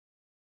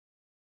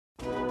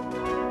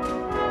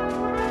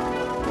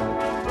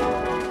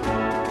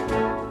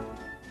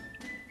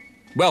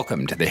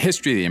Welcome to the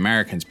History of the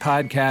Americans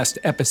podcast,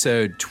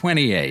 episode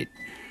 28.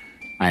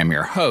 I am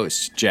your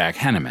host, Jack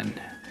Henneman,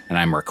 and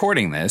I'm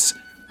recording this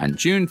on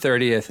June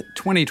 30th,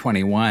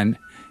 2021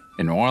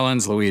 in New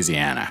Orleans,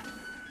 Louisiana.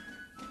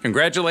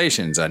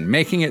 Congratulations on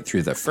making it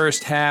through the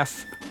first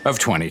half of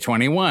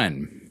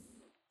 2021.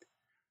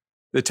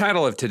 The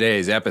title of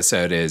today's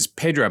episode is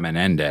Pedro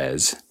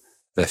Menendez,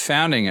 the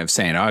founding of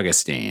St.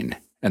 Augustine,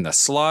 and the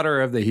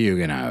slaughter of the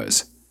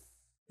Huguenots.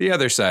 The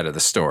other side of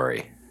the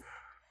story.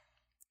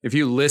 If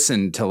you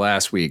listened to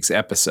last week's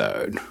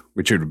episode,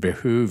 which would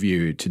behoove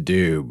you to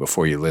do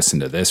before you listen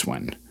to this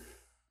one,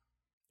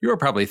 you are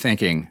probably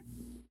thinking,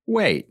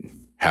 wait,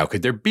 how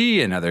could there be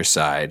another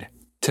side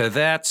to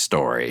that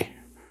story?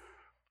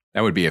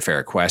 That would be a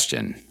fair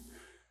question.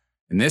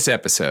 In this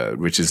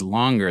episode, which is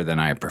longer than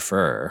I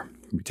prefer,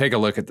 we take a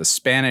look at the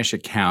Spanish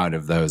account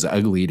of those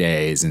ugly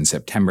days in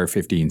September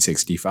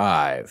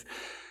 1565,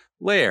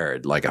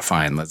 layered like a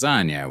fine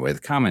lasagna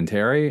with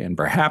commentary and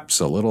perhaps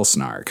a little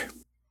snark.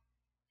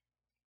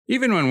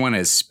 Even when one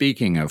is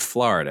speaking of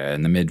Florida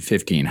in the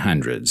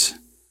mid-1500s,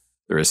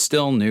 there is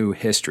still new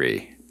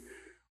history.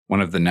 One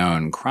of the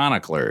known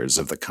chroniclers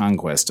of the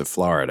conquest of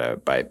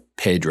Florida by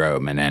Pedro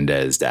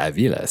Menendez de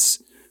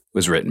Aviles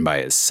was written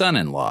by his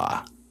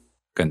son-in-law,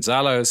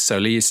 Gonzalo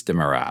Solis de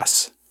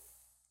Maras.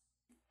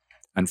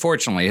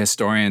 Unfortunately,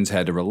 historians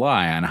had to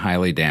rely on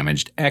highly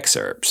damaged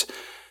excerpts.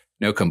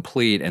 No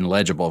complete and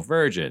legible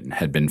version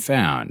had been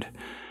found,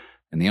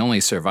 and the only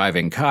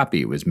surviving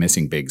copy was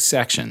missing big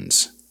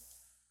sections.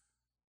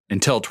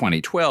 Until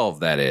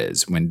 2012, that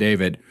is, when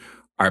David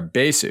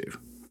Arbesu,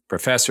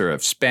 professor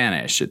of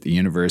Spanish at the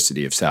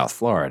University of South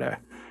Florida,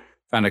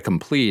 found a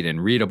complete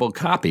and readable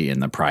copy in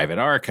the private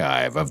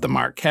archive of the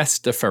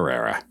Marqués de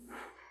Ferreira.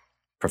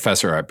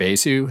 Professor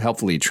Arbesu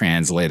helpfully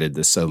translated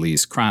the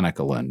Solis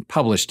Chronicle and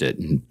published it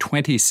in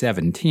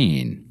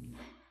 2017.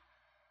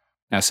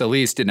 Now,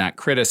 Solis did not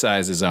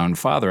criticize his own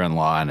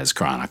father-in-law in his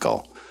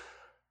chronicle.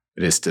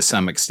 It is to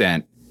some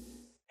extent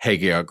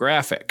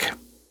hagiographic.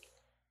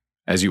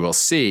 As you will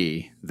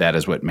see, that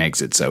is what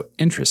makes it so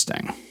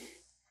interesting.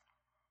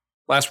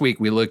 Last week,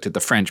 we looked at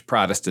the French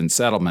Protestant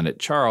settlement at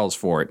Charles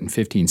Fort in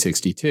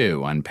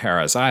 1562 on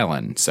Parris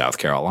Island, South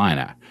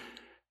Carolina,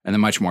 and the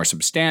much more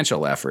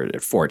substantial effort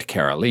at Fort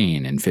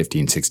Caroline in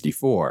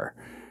 1564,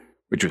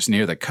 which was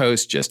near the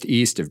coast just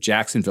east of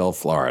Jacksonville,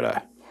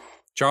 Florida.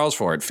 Charles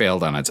Fort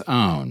failed on its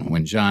own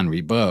when Jean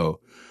Ribault,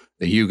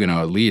 the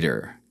Huguenot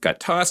leader, got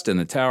tossed in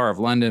the Tower of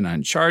London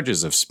on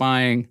charges of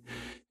spying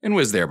and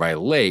was thereby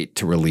late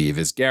to relieve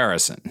his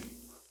garrison.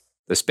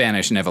 The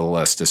Spanish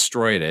nevertheless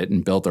destroyed it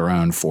and built their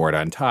own fort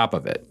on top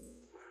of it.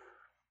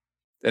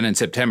 Then in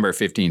September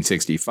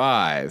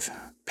 1565,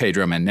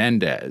 Pedro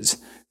Menendez,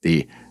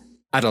 the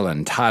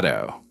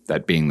adelantado,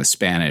 that being the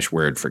Spanish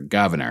word for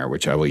governor,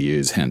 which I will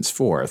use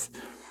henceforth,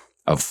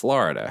 of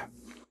Florida,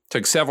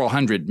 took several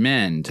hundred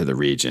men to the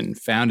region,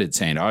 founded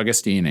St.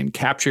 Augustine, and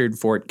captured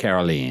Fort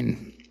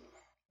Caroline.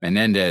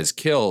 Menendez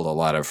killed a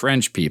lot of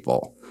French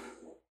people,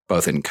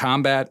 both in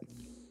combat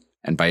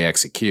and by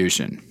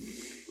execution.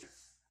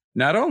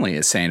 Not only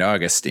is St.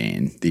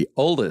 Augustine the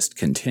oldest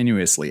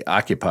continuously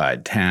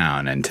occupied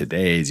town in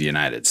today's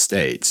United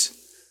States,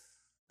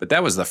 but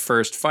that was the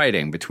first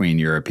fighting between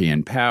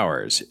European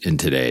powers in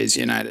today's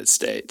United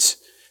States.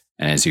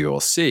 And as you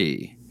will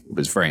see, it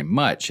was very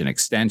much an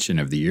extension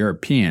of the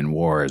European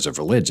wars of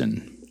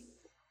religion.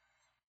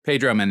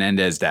 Pedro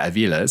Menendez de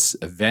Aviles,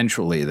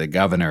 eventually the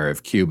governor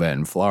of Cuba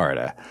and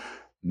Florida,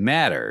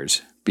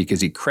 matters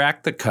because he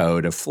cracked the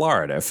code of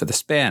Florida for the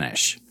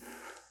Spanish.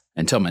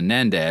 Until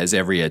Menendez,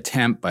 every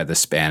attempt by the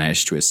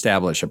Spanish to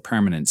establish a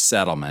permanent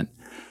settlement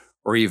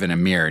or even a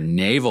mere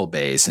naval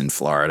base in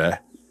Florida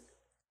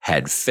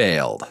had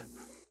failed.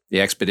 The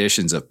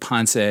expeditions of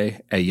Ponce,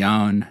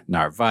 Ayllón,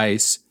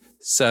 Narvaez,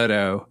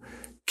 Soto,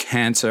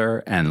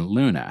 Cancer, and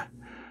Luna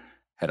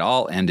had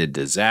all ended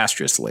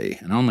disastrously,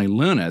 and only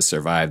Luna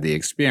survived the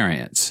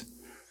experience.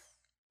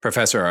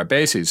 Professor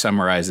Arbesu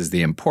summarizes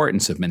the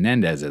importance of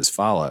Menendez as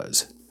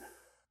follows.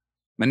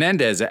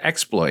 Menendez's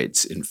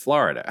exploits in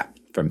Florida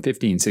from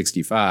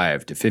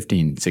 1565 to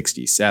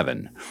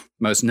 1567,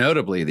 most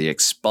notably the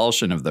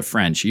expulsion of the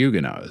French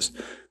Huguenots,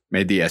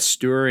 made the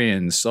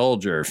Asturian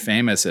soldier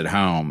famous at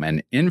home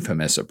and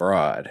infamous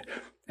abroad,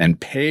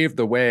 and paved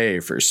the way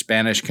for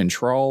Spanish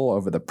control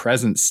over the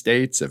present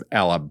states of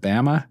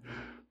Alabama,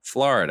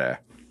 Florida,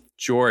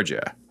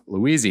 Georgia,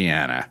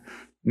 Louisiana,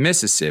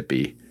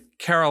 Mississippi,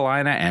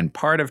 Carolina, and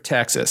part of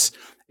Texas,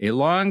 a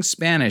long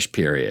Spanish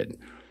period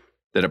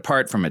that,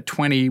 apart from a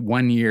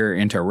 21-year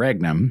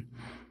interregnum,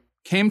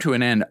 came to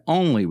an end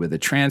only with the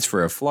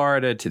transfer of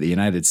Florida to the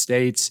United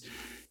States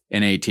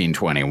in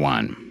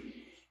 1821.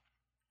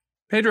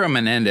 Pedro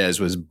Menendez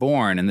was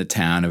born in the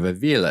town of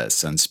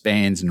Aviles on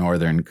Spain's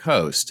northern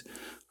coast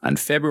on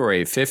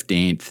February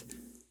 15th,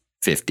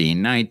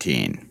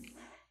 1519.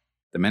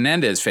 The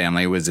Menendez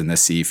family was in the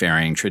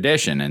seafaring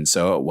tradition, and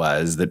so it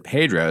was that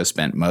Pedro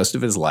spent most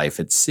of his life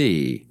at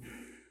sea.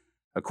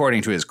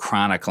 According to his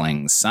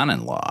chronicling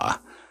son-in-law,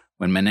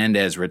 when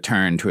Menendez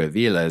returned to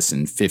Aviles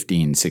in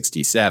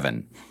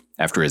 1567,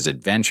 After his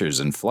adventures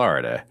in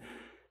Florida,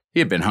 he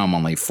had been home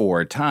only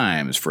 4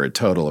 times for a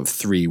total of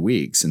 3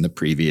 weeks in the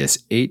previous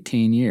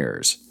 18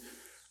 years.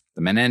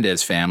 The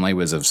Menendez family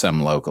was of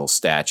some local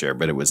stature,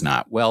 but it was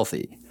not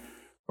wealthy,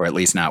 or at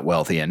least not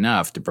wealthy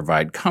enough to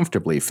provide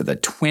comfortably for the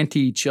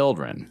 20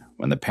 children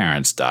when the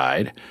parents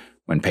died,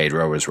 when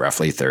Pedro was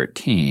roughly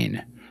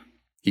 13.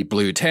 He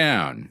blew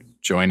town,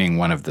 joining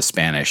one of the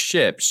Spanish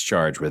ships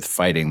charged with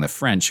fighting the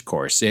French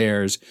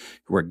corsairs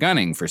who were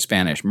gunning for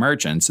Spanish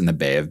merchants in the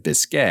Bay of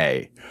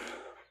Biscay.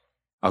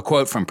 I'll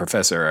quote from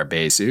Professor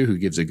Arbesu, who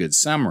gives a good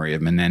summary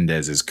of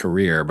Menendez's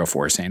career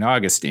before St.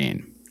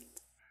 Augustine.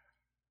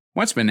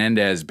 Once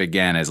Menendez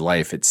began his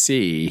life at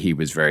sea, he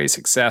was very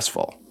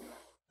successful.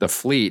 The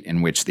fleet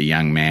in which the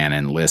young man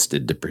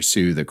enlisted to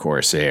pursue the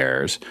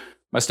corsairs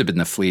must have been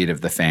the fleet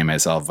of the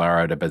famous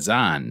Alvaro de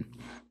Bazan,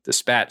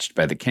 dispatched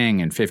by the king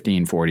in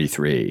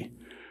 1543.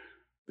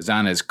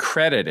 Bazan is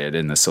credited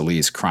in the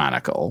Solis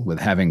Chronicle with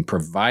having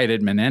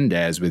provided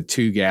Menendez with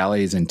 2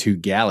 galleys and 2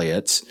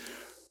 galleots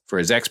for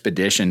his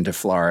expedition to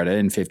Florida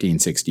in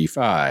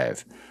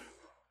 1565.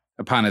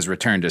 Upon his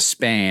return to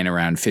Spain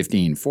around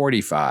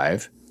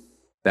 1545,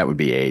 that would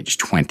be age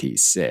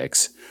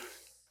 26,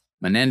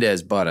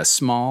 Menendez bought a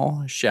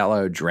small,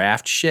 shallow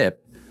draft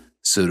ship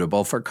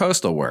suitable for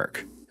coastal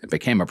work. It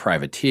became a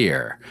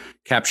privateer,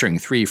 capturing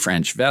 3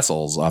 French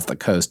vessels off the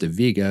coast of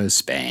Vigo,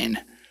 Spain.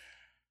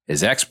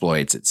 His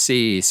exploits at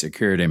sea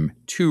secured him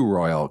 2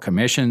 royal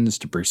commissions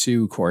to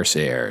pursue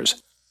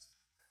corsairs.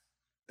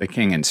 The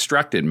king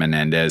instructed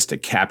Menendez to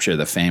capture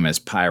the famous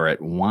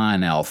pirate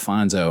Juan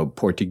Alfonso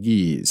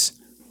Portuguese,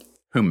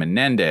 whom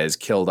Menendez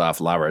killed off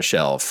La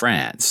Rochelle,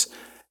 France,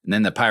 and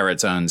then the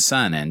pirate's own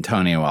son,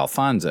 Antonio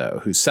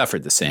Alfonso, who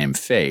suffered the same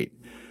fate,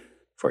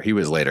 for he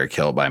was later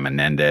killed by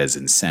Menendez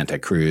in Santa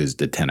Cruz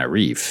de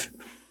Tenerife.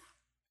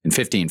 In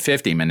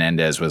 1550,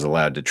 Menendez was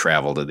allowed to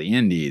travel to the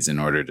Indies in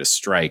order to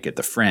strike at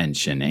the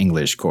French and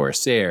English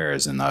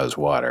corsairs in those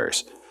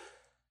waters,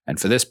 and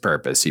for this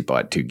purpose he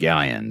bought 2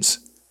 galleons.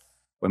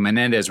 When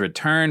Menendez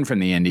returned from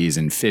the Indies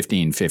in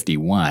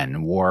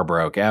 1551, war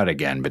broke out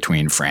again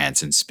between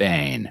France and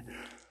Spain.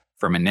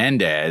 For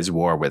Menendez,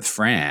 war with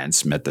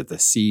France meant that the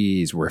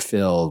seas were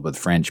filled with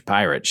French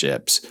pirate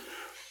ships.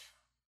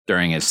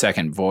 During his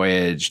second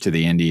voyage to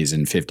the Indies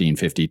in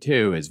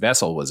 1552, his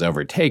vessel was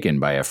overtaken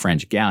by a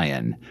French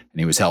galleon, and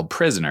he was held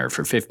prisoner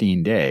for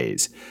 15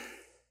 days.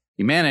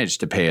 He managed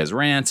to pay his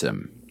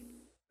ransom.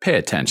 Pay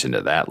attention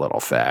to that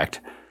little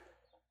fact.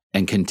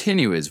 And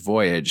continue his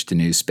voyage to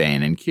New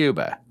Spain and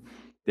Cuba.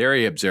 There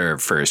he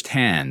observed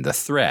firsthand the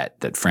threat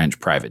that French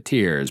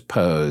privateers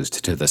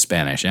posed to the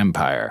Spanish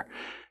Empire,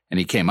 and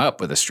he came up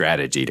with a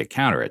strategy to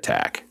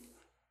counterattack.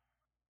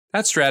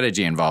 That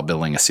strategy involved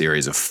building a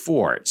series of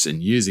forts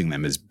and using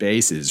them as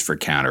bases for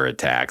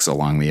counterattacks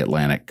along the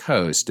Atlantic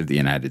coast of the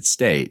United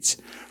States,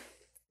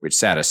 which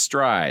sat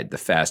astride the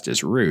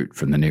fastest route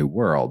from the New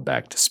World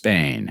back to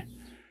Spain.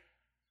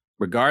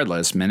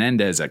 Regardless,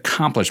 Menendez's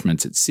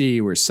accomplishments at sea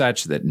were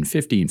such that in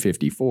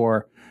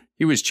 1554,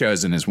 he was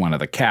chosen as one of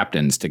the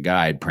captains to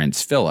guide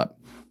Prince Philip,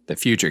 the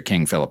future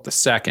King Philip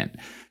II,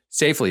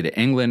 safely to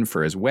England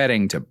for his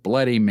wedding to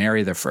Bloody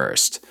Mary I.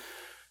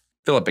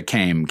 Philip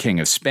became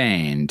King of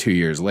Spain 2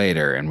 years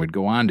later and would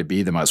go on to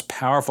be the most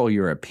powerful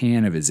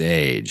European of his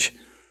age.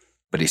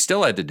 But he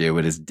still had to do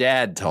what his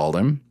dad told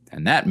him,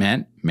 and that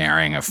meant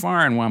marrying a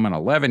foreign woman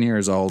 11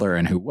 years older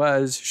and who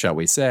was, shall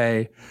we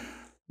say,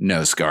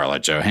 no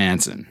Scarlett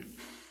Johansson.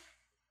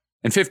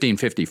 In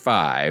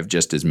 1555,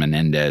 just as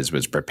Menendez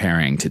was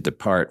preparing to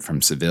depart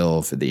from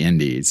Seville for the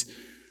Indies,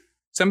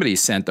 somebody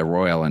sent the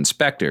royal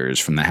inspectors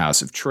from the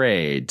House of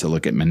Trade to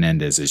look at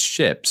Menendez's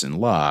ships and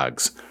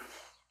logs.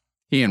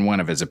 He and one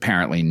of his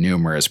apparently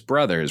numerous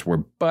brothers were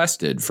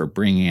busted for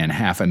bringing in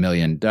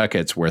 500,000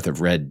 ducats worth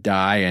of red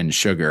dye and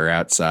sugar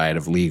outside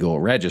of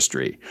legal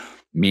registry,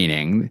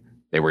 meaning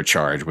they were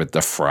charged with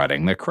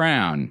defrauding the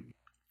crown.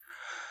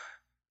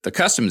 The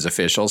customs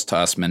officials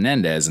tossed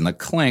Menendez in the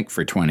clink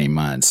for 20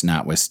 months,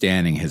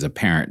 notwithstanding his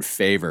apparent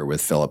favor with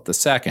Philip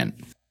II.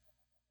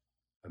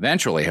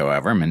 Eventually,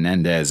 however,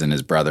 Menendez and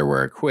his brother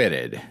were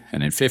acquitted,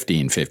 and in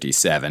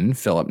 1557,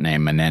 Philip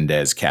named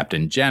Menendez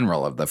Captain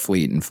General of the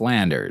fleet in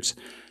Flanders,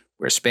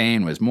 where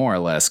Spain was more or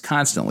less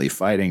constantly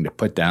fighting to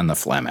put down the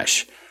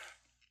Flemish.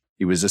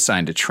 He was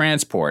assigned to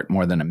transport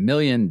more than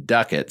 1,000,000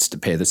 ducats to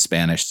pay the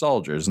Spanish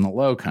soldiers in the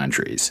Low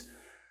Countries.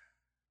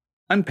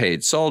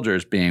 Unpaid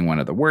soldiers being one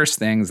of the worst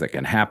things that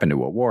can happen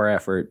to a war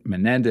effort,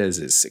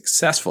 Menendez's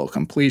successful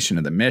completion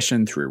of the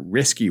mission through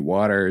risky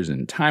waters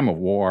in time of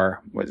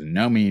war was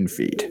no mean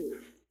feat,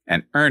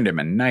 and earned him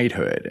a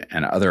knighthood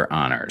and other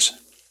honors.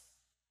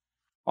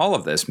 All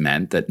of this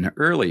meant that in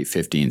early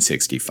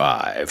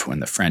 1565,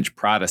 when the French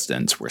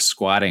Protestants were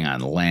squatting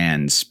on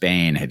land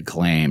Spain had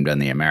claimed on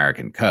the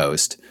American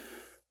coast,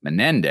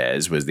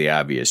 Menendez was the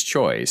obvious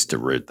choice to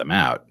root them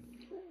out.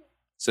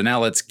 So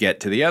now let's get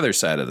to the other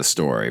side of the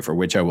story, for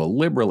which I will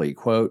liberally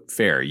quote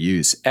fair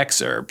use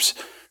excerpts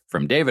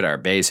from David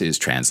Arbesu's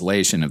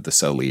translation of the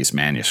Solis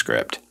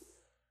manuscript.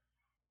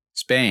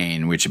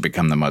 Spain, which had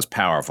become the most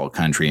powerful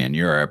country in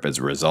Europe as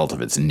a result of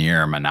its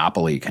near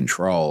monopoly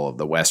control of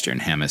the Western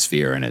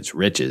Hemisphere and its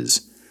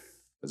riches,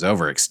 was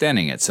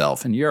overextending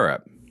itself in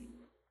Europe.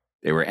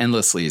 They were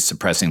endlessly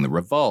suppressing the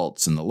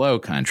revolts in the Low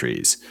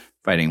Countries,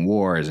 fighting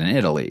wars in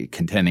Italy,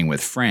 contending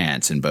with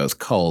France in both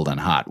cold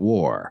and hot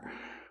war,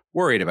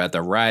 worried about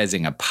the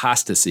rising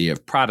apostasy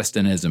of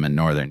Protestantism in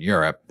Northern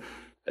Europe,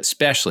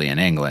 especially in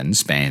England,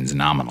 Spain's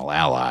nominal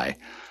ally,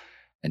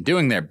 and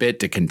doing their bit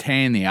to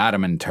contain the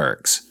Ottoman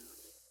Turks.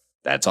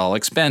 That's all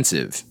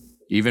expensive,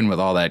 even with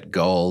all that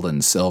gold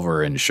and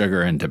silver and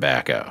sugar and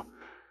tobacco.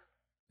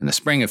 In the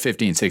spring of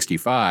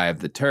 1565,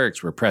 the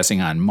Turks were pressing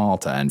on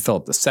Malta, and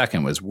Philip II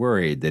was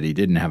worried that he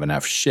didn't have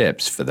enough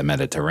ships for the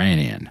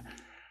Mediterranean.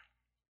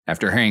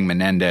 After hearing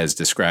Menendez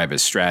describe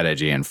his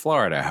strategy in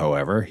Florida,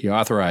 however, he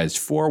authorized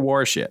 4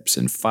 warships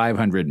and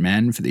 500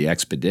 men for the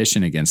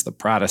expedition against the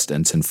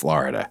Protestants in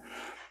Florida,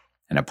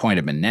 and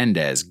appointed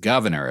Menendez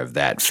governor of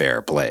that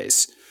fair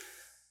place.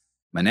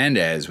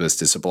 Menendez was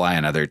to supply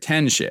another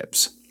 10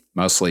 ships,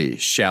 mostly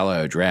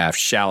shallow draft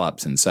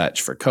shallops and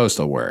such for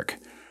coastal work.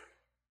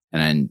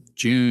 And on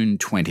June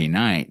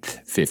 29th,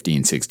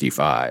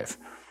 1565,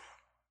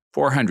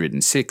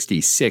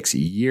 466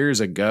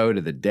 years ago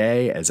to the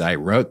day as I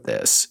wrote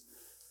this,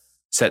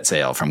 set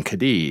sail from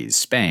Cadiz,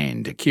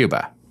 Spain, to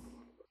Cuba.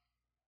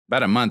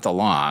 About a month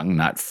along,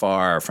 not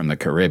far from the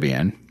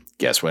Caribbean,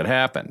 guess what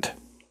happened?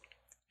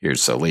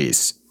 Here's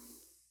Solis.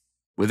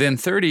 Within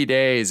 30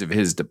 days of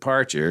his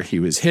departure, he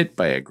was hit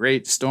by a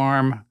great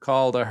storm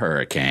called a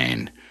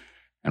hurricane,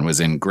 and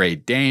was in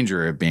great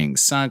danger of being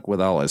sunk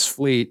with all his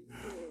fleet,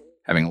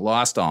 having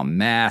lost all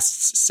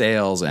masts,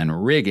 sails,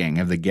 and rigging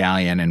of the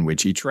galleon in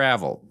which he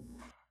traveled.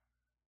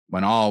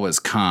 When all was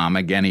calm,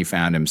 again he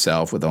found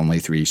himself with only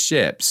 3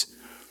 ships,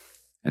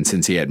 and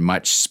since he had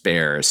much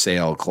spare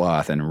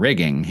sailcloth and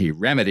rigging, he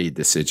remedied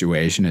the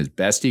situation as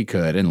best he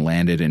could and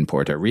landed in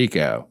Puerto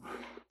Rico,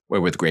 where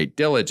with great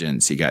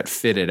diligence he got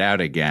fitted out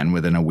again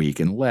within a week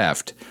and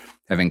left,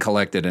 having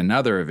collected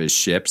another of his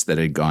ships that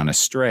had gone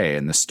astray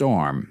in the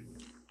storm.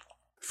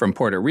 From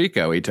Puerto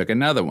Rico, he took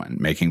another one,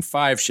 making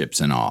 5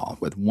 ships in all,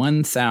 with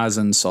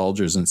 1,000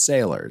 soldiers and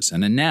sailors,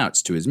 and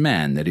announced to his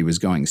men that he was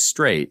going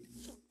straight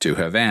to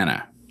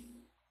Havana.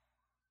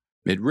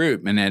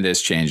 Mid-route,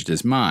 Menendez changed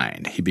his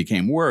mind. He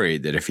became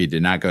worried that if he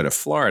did not go to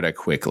Florida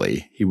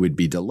quickly, he would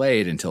be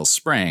delayed until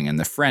spring, and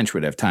the French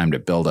would have time to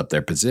build up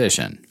their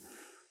position.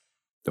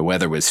 The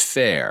weather was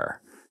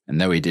fair, and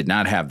though he did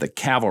not have the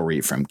cavalry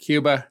from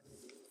Cuba,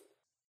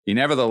 he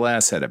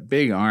nevertheless had a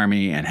big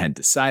army and had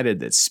decided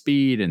that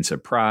speed and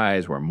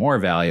surprise were more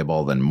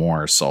valuable than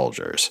more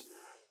soldiers.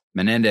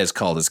 Menendez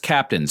called his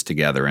captains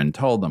together and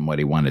told them what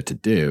he wanted to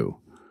do,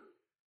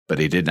 but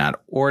he did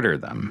not order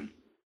them.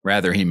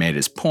 Rather, he made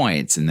his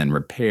points and then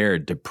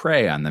repaired to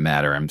pray on the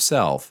matter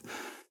himself,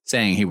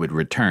 saying he would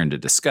return to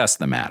discuss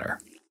the matter.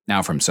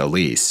 Now from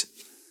Solis.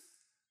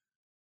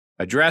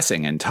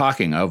 Addressing and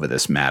talking over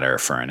this matter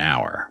for an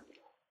hour,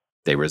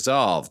 they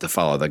resolved to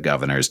follow the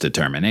governor's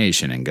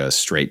determination and go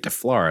straight to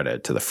Florida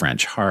to the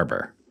French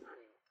harbor.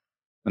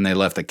 When they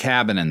left the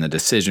cabin and the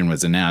decision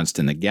was announced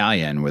in the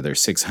galleon with her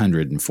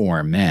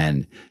 604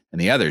 men and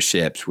the other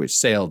ships which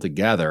sailed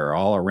together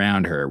all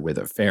around her with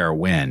a fair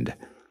wind,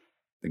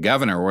 the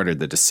governor ordered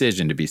the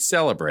decision to be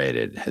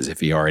celebrated as if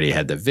he already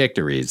had the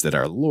victories that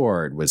our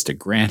Lord was to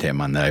grant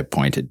him on the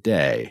appointed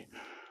day.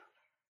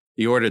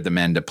 He ordered the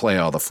men to play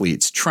all the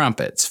fleet's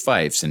trumpets,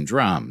 fifes, and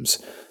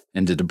drums,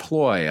 and to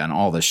deploy on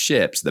all the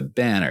ships the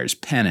banners,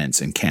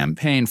 pennants, and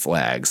campaign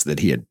flags that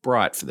he had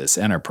brought for this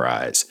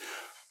enterprise,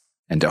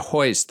 and to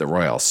hoist the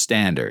royal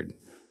standard,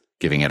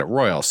 giving it a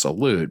royal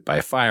salute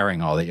by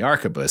firing all the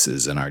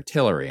arquebuses and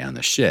artillery on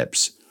the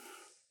ships.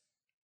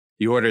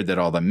 He ordered that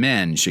all the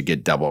men should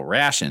get double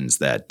rations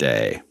that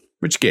day,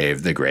 which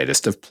gave the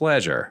greatest of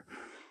pleasure.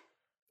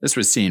 This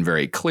was seen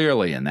very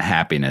clearly in the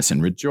happiness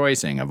and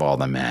rejoicing of all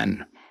the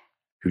men,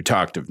 who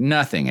talked of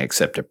nothing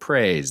except to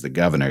praise the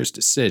governor's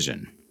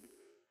decision.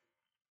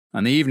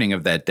 On the evening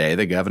of that day,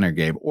 the governor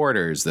gave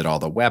orders that all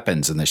the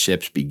weapons in the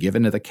ships be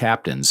given to the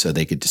captains so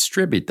they could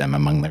distribute them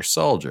among their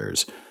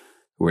soldiers,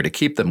 who were to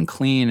keep them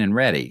clean and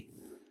ready.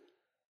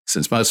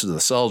 Since most of the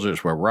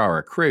soldiers were raw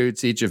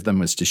recruits, each of them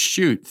was to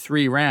shoot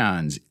 3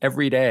 rounds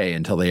every day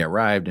until they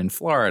arrived in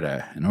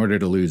Florida in order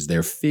to lose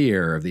their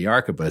fear of the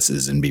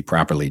arquebuses and be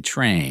properly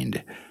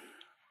trained.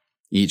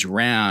 Each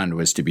round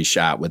was to be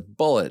shot with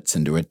bullets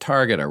into a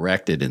target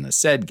erected in the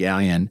said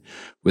galleon,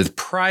 with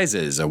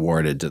prizes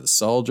awarded to the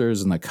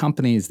soldiers and the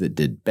companies that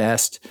did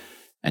best,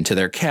 and to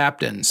their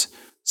captains,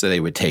 so they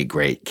would take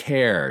great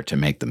care to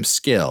make them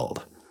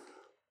skilled.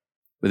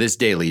 With this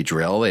daily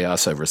drill, they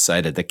also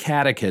recited the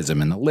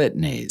catechism and the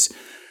litanies,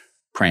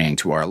 praying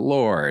to our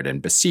Lord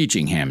and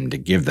beseeching him to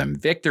give them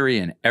victory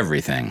in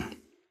everything.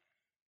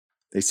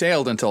 They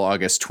sailed until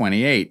August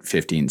 28,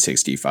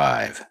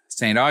 1565,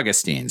 St.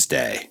 Augustine's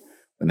Day,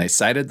 when they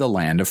sighted the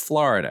land of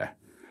Florida.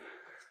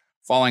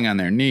 Falling on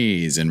their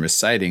knees and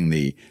reciting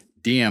the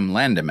Diem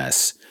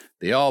Landamus,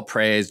 they all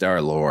praised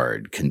our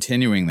Lord,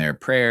 continuing their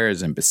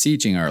prayers and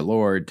beseeching our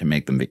Lord to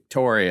make them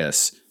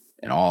victorious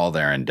in all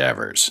their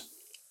endeavors.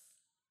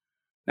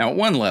 Now, at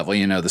one level,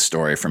 you know the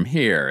story from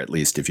here, at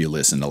least if you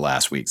listened to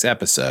last week's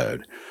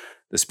episode.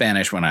 The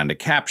Spanish went on to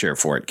capture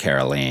Fort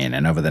Caroline,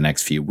 and over the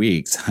next few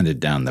weeks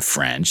hunted down the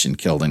French and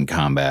killed in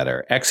combat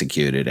or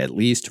executed at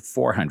least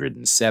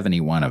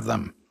 471 of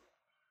them.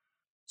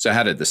 So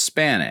how did the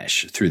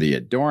Spanish, through the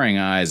adoring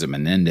eyes of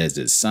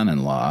Menendez's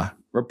son-in-law,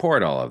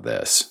 report all of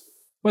this?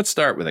 Let's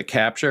start with the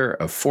capture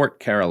of Fort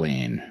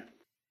Caroline.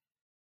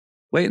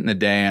 Late in the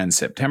day on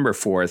September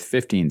 4th,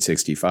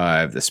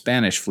 1565, the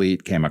Spanish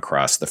fleet came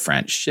across the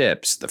French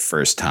ships the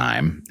first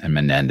time, and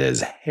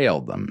Menendez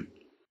hailed them.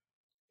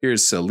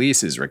 Here's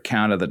Solis's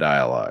recount of the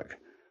dialogue.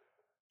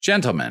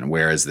 "Gentlemen,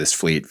 where is this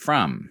fleet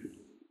from?"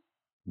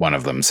 One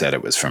of them said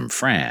it was from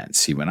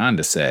France. He went on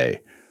to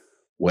say,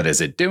 "What is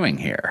it doing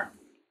here?"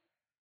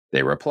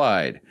 They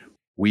replied,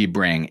 "We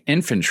bring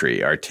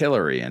infantry,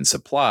 artillery, and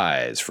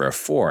supplies for a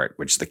fort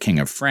which the King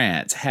of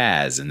France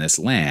has in this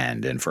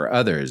land and for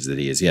others that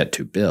he has yet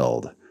to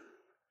build."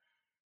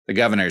 The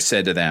governor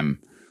said to them,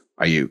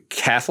 "Are you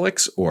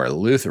Catholics or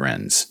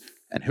Lutherans?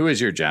 And who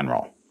is your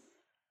general?"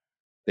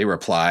 They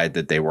replied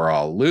that they were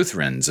all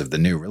Lutherans of the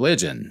new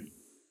religion.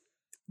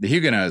 The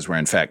Huguenots were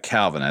in fact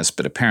Calvinists,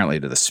 but apparently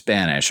to the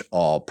Spanish,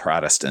 all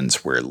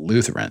Protestants were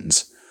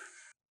Lutherans.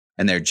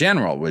 And their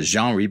general was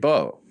Jean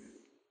Ribault.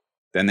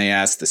 Then they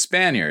asked the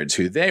Spaniards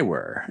who they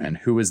were, and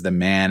who was the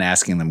man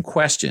asking them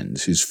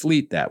questions, whose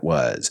fleet that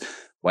was,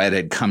 why it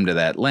had come to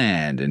that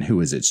land, and who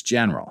was its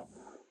general.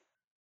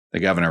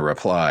 The governor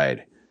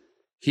replied,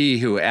 "He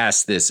who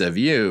asked this of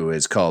you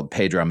is called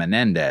Pedro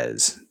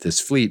Menendez. This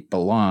fleet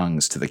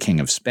belongs to the King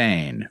of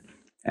Spain,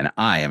 and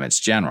I am its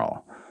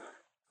general.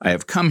 I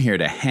have come here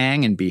to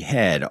hang and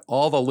behead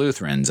all the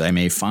Lutherans I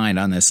may find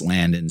on this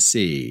land and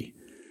sea.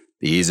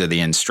 These are the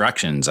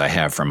instructions I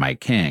have from my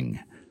king,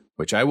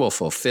 which I will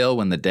fulfill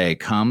when the day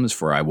comes,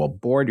 for I will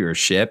board your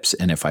ships,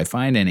 and if I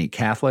find any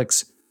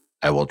Catholics,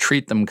 I will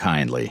treat them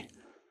kindly."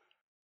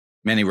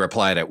 Many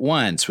replied at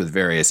once with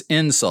various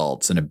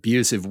insults and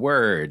abusive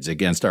words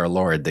against our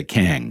lord the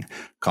king,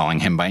 calling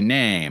him by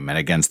name, and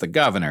against the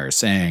governor,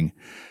 saying,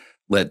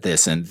 "Let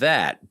this and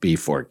that be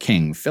for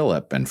King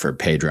Philip and for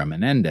Pedro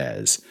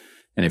Menendez.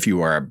 And if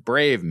you are a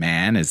brave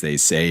man, as they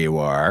say you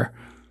are,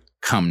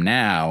 come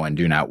now and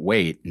do not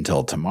wait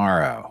until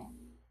tomorrow."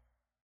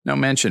 No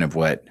mention of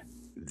what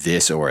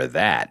this or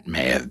that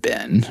may have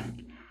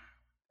been.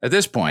 At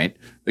this point,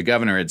 the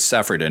governor had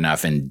suffered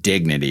enough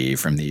indignity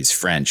from these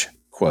French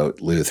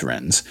quote,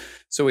 Lutherans,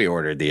 so he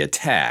ordered the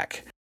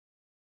attack.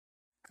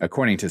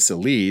 According to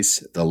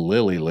Solis, the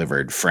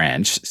lily-livered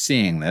French,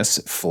 seeing this,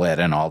 fled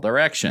in all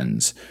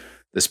directions.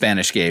 The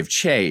Spanish gave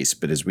chase,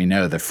 but as we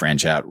know, the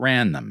French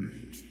outran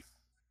them.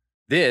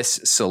 This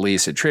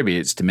Solis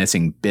attributes to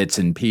missing bits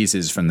and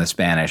pieces from the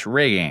Spanish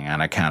rigging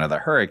on account of the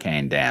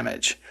hurricane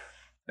damage.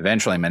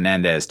 Eventually,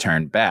 Menendez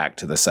turned back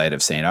to the site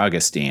of St.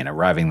 Augustine,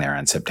 arriving there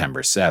on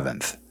September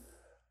 7th.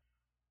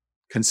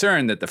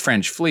 Concerned that the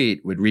French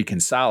fleet would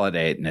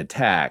reconsolidate and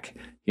attack,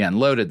 he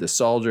unloaded the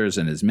soldiers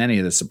and as many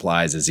of the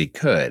supplies as he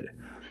could.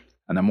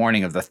 On the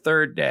morning of the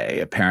third day,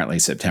 apparently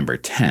September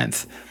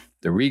 10th,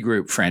 the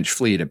regrouped French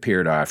fleet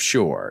appeared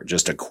offshore,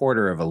 just a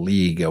quarter of a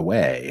league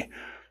away.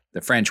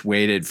 The French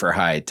waited for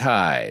high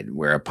tide,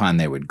 whereupon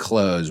they would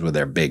close with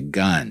their big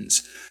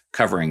guns,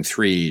 covering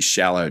 3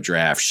 shallow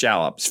draft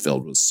shallops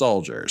filled with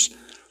soldiers.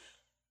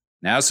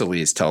 Now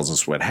Solis tells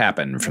us what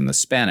happened from the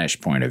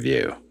Spanish point of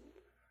view.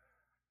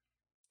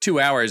 2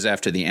 hours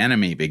after the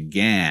enemy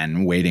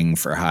began waiting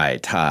for high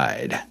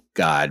tide,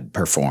 God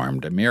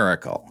performed a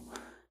miracle.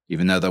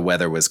 Even though the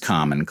weather was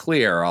calm and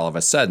clear, all of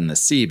a sudden the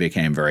sea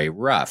became very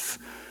rough,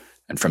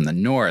 and from the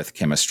north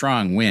came a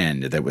strong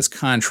wind that was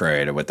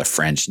contrary to what the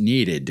French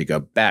needed to go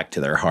back to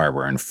their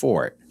harbor and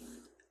fort.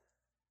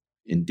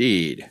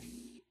 Indeed,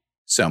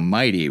 so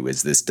mighty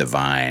was this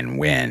divine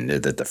wind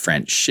that the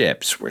French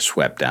ships were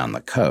swept down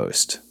the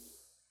coast.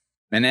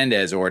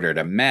 Menendez ordered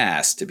a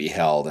mass to be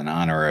held in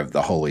honor of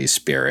the Holy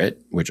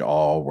Spirit, which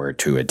all were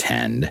to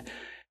attend,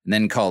 and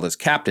then called his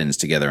captains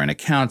together in a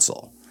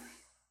council.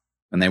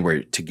 When they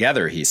were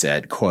together, he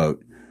said,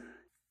 quote,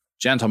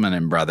 "Gentlemen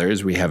and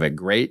brothers, we have a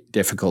great,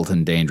 difficult,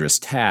 and dangerous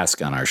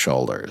task on our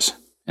shoulders,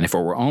 and if it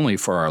were only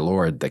for our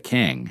lord the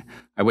king,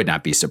 I would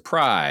not be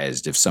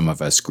surprised if some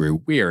of us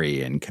grew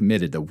weary and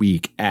committed the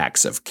weak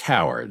acts of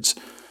cowards,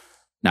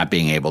 not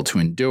being able to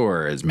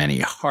endure as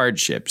many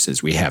hardships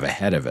as we have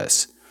ahead of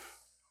us.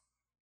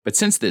 But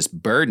since this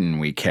burden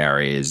we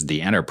carry is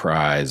the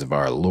enterprise of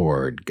our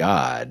Lord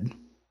God..."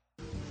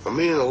 For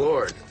me and the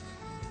Lord,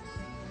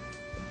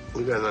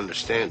 we got an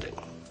understanding.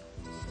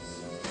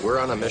 We're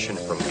on a mission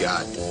from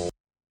God.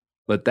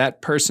 "Let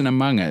that person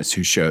among us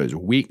who shows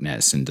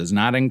weakness and does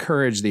not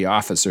encourage the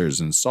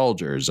officers and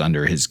soldiers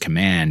under his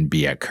command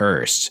be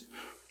accursed,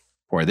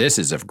 for this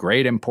is of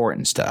great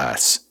importance to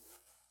us.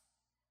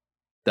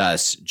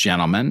 Thus,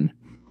 gentlemen,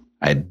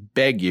 I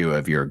beg you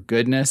of your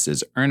goodness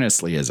as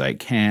earnestly as I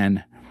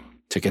can,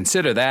 to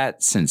consider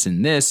that, since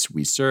in this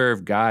we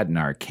serve God and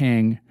our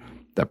King,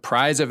 the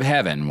prize of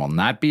heaven will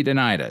not be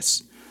denied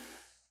us,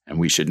 and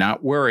we should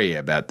not worry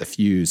about the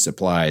few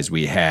supplies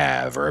we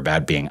have or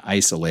about being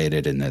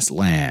isolated in this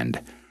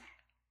land.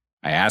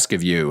 I ask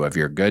of you, of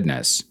your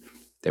goodness,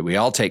 that we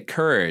all take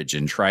courage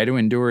and try to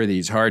endure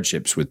these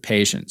hardships with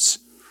patience."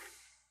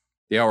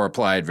 They all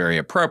replied very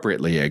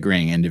appropriately,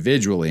 agreeing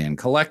individually and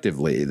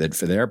collectively that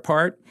for their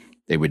part,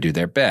 they would do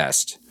their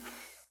best.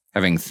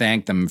 Having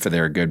thanked them for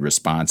their good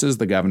responses,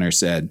 the governor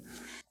said,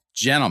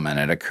 "Gentlemen,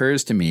 it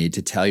occurs to me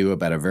to tell you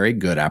about a very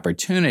good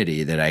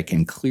opportunity that I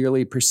can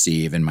clearly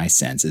perceive in my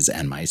senses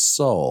and my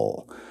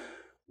soul.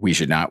 We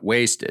should not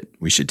waste it.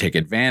 We should take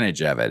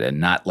advantage of it and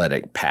not let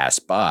it pass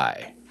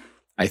by.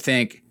 I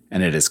think,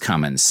 and it is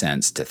common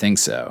sense to think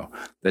so,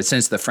 that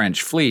since the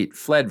French fleet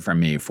fled from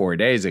me 4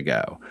 days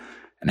ago,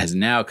 and has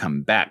now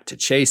come back to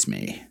chase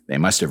me, they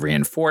must have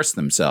reinforced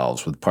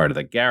themselves with part of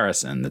the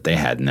garrison that they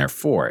had in their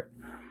fort,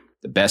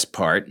 the best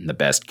part and the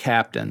best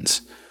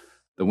captains.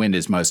 The wind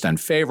is most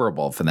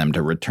unfavorable for them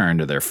to return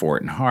to their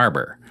fort and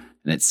harbor,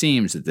 and it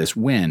seems that this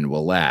wind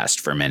will last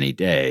for many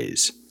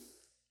days."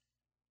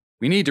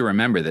 We need to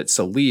remember that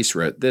Solis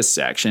wrote this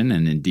section,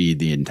 and indeed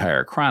the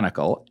entire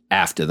chronicle,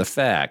 after the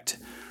fact.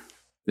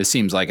 This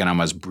seems like an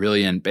almost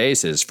brilliant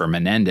basis for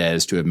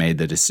Menendez to have made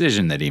the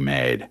decision that he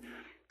made.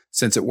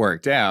 Since it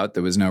worked out,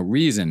 there was no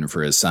reason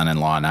for his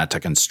son-in-law not to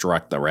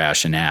construct the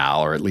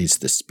rationale, or at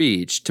least the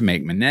speech, to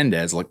make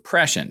Menendez look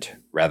prescient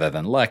rather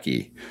than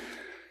lucky.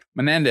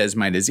 Menendez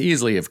might as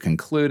easily have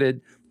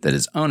concluded that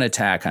his own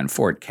attack on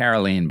Fort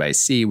Caroline by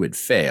sea would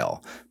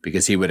fail,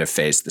 because he would have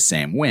faced the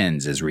same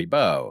winds as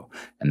Ribault,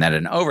 and that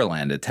an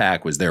overland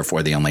attack was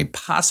therefore the only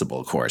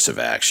possible course of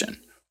action.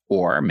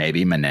 Or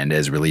maybe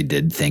Menendez really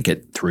did think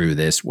it through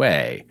this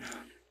way.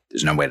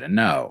 There's no way to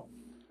know.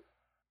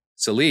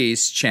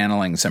 Solis,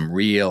 channeling some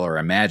real or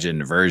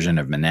imagined version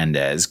of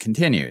Menendez,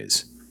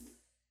 continues.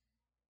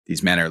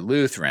 "These men are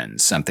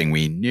Lutherans, something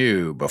we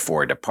knew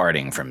before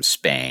departing from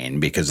Spain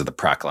because of the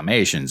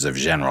proclamations of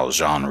General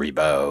Jean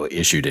Ribault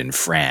issued in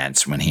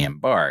France when he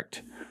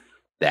embarked.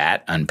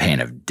 That, on pain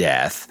of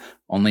death,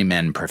 only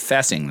men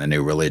professing the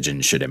new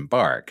religion should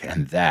embark,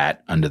 and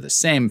that, under the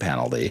same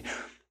penalty,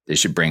 they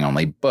should bring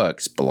only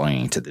books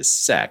belonging to this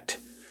sect.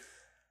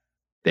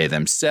 They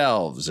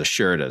themselves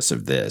assured us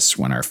of this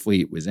when our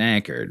fleet was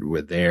anchored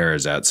with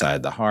theirs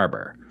outside the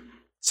harbor,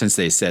 since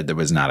they said there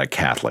was not a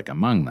Catholic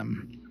among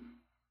them.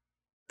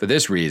 For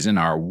this reason,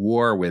 our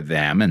war with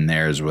them and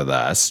theirs with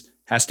us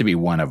has to be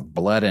one of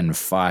blood and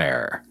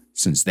fire,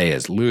 since they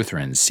as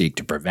Lutherans seek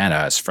to prevent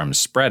us from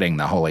spreading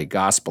the holy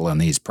gospel in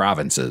these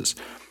provinces,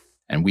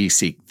 and we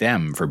seek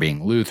them for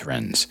being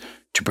Lutherans,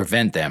 to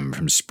prevent them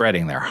from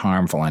spreading their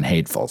harmful and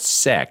hateful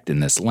sect in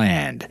this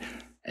land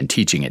and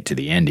teaching it to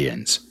the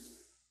Indians.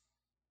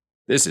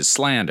 This is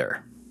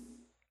slander.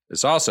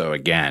 This also,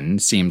 again,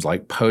 seems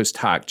like post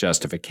hoc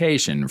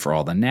justification for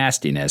all the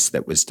nastiness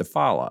that was to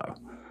follow.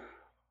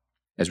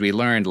 As we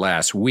learned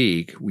last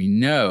week, we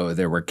know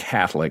there were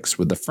Catholics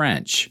with the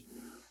French.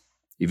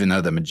 Even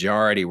though the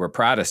majority were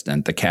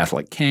Protestant, the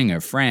Catholic King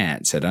of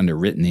France had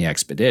underwritten the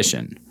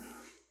expedition.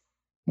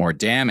 More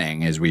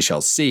damning, as we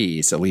shall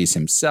see, Solis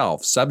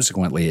himself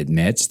subsequently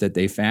admits that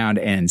they found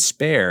and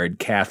spared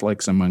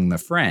Catholics among the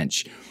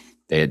French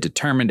they had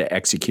determined to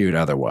execute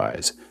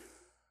otherwise.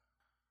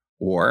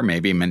 Or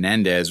maybe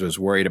Menendez was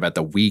worried about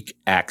the weak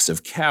acts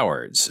of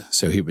cowards,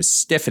 so he was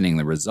stiffening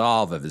the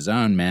resolve of his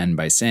own men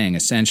by saying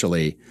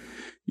essentially,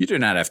 "You do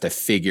not have to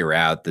figure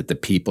out that the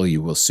people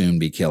you will soon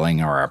be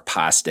killing are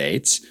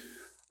apostates.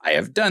 I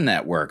have done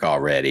that work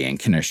already and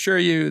can assure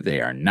you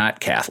they are not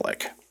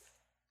Catholic."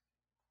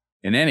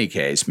 In any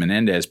case,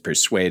 Menendez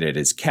persuaded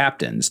his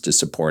captains to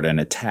support an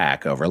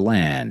attack over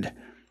land.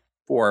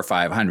 400 or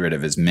 500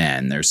 of his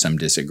men, there's some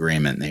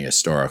disagreement in the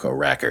historical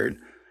record,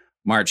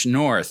 marched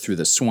north through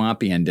the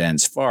swampy and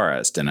dense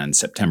forest and on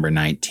September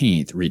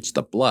 19th reached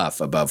the bluff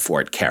above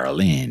Fort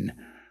Caroline.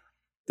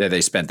 There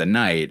they spent the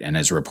night and,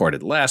 as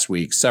reported last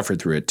week,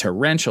 suffered through a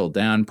torrential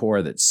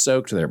downpour that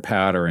soaked their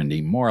powder and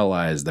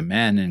demoralized the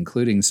men,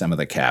 including some of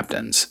the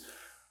captains.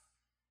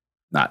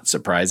 Not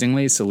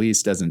surprisingly,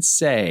 Solis doesn't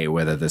say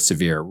whether the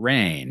severe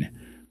rain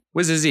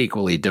was as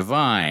equally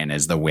divine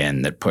as the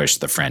wind that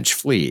pushed the French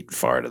fleet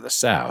far to the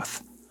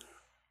south.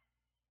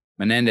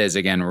 Menendez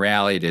again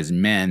rallied his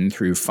men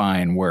through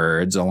fine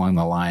words along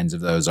the lines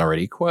of those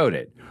already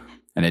quoted,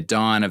 and at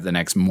dawn of the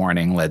next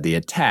morning led the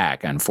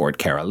attack on Fort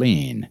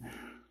Caroline.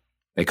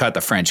 They caught the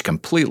French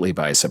completely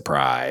by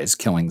surprise,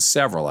 killing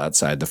several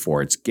outside the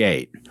fort's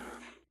gate.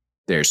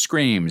 Their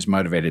screams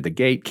motivated the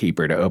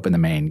gatekeeper to open the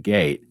main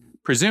gate,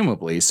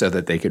 presumably so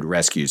that they could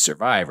rescue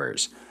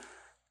survivors,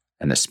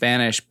 and the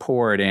Spanish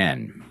poured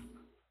in.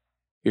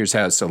 Here's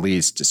how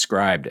Solis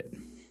described it.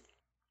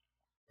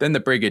 Then the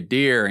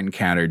brigadier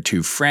encountered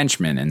 2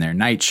 Frenchmen in their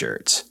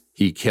nightshirts.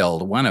 He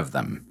killed one of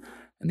them,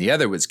 and the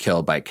other was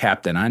killed by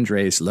Captain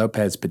Andres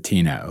Lopez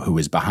Patino, who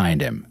was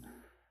behind him.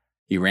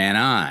 He ran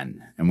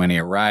on, and when he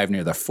arrived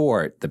near the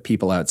fort, the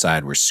people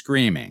outside were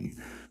screaming,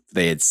 for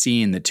they had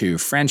seen the 2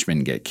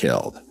 Frenchmen get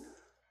killed.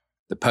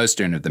 The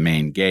postern of the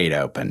main gate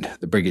opened.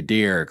 The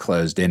brigadier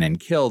closed in and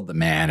killed the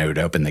man who had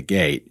opened the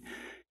gate.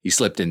 He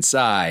slipped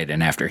inside,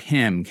 and after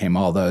him came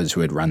all those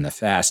who had run the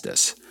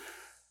fastest.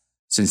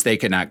 Since they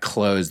could not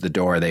close the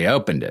door, they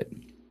opened it.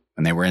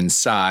 When they were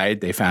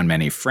inside, they found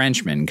many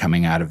Frenchmen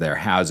coming out of their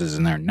houses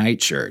in their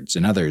nightshirts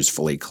and others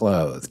fully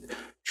clothed,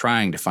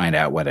 trying to find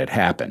out what had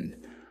happened.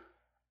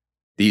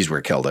 These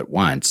were killed at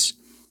once.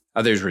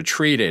 Others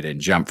retreated and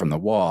jumped from the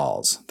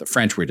walls. The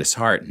French were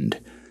disheartened,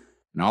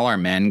 and all our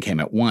men came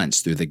at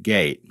once through the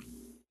gate,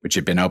 which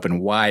had been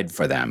opened wide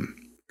for them,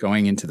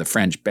 going into the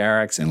French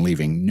barracks and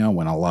leaving no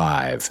one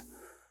alive.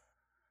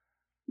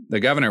 The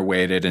governor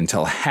waited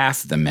until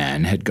half the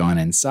men had gone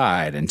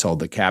inside and told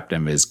the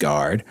captain of his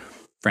guard,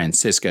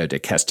 Francisco de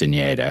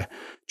Castaneda,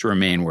 to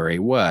remain where he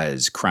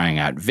was, crying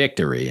out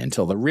victory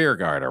until the rear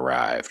guard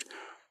arrived,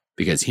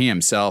 because he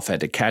himself had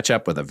to catch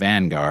up with the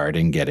vanguard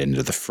and get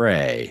into the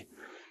fray.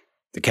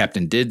 The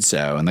captain did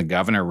so, and the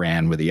governor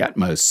ran with the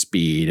utmost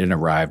speed and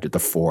arrived at the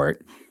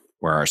fort,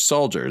 where our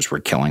soldiers were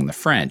killing the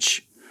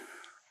French.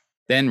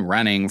 Then,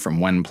 running from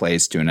one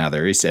place to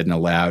another, he said in a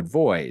loud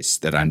voice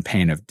that on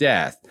pain of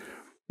death,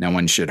 no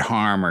one should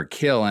harm or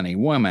kill any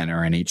woman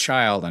or any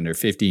child under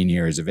 15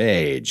 years of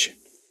age.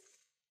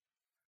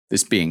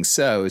 This being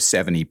so,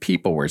 70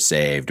 people were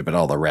saved, but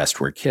all the rest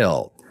were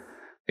killed,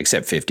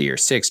 except 50 or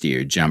 60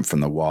 who jumped from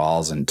the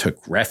walls and took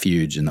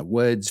refuge in the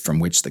woods from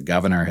which the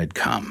governor had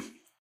come.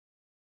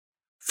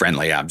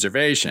 Friendly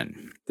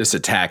observation. This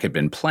attack had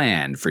been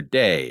planned for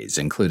days,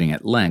 including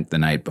at length the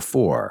night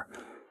before.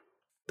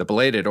 The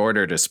belated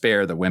order to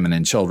spare the women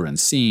and children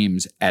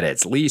seems, at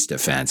its least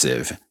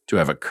offensive, to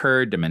have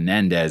occurred to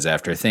Menendez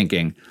after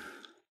thinking,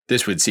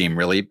 this would seem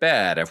really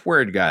bad if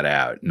word got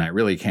out, and I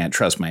really can't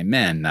trust my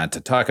men not to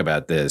talk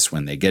about this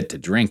when they get to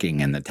drinking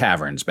in the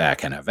taverns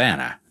back in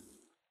Havana.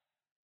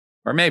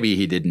 Or maybe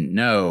he didn't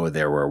know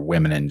there were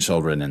women and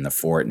children in the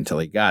fort until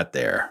he got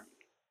there.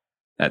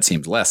 That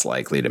seems less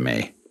likely to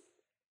me.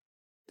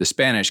 The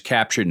Spanish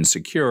captured and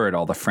secured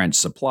all the French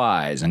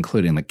supplies,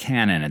 including the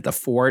cannon at the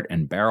fort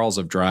and barrels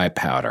of dry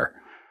powder.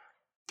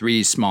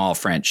 3 small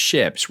French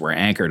ships were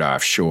anchored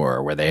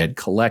offshore where they had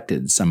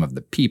collected some of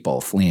the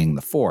people fleeing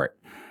the fort,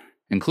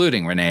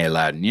 including René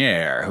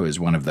Laudonnière, who was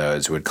one of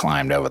those who had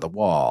climbed over the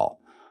wall.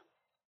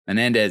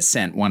 Menendez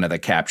sent one of the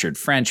captured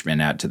Frenchmen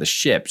out to the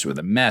ships with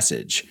a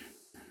message.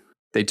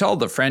 They told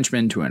the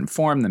Frenchmen to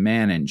inform the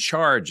man in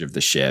charge of the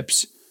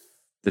ships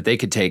that they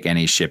could take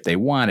any ship they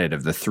wanted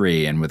of the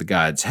 3 and with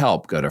God's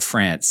help go to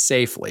France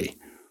safely,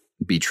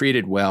 be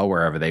treated well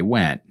wherever they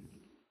went.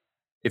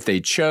 If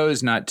they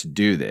chose not to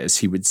do this,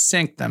 he would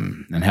sink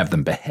them and have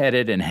them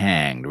beheaded and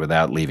hanged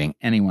without leaving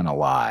anyone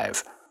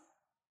alive.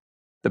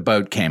 The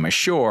boat came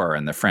ashore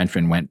and the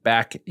Frenchman went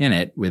back in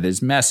it with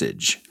his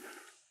message.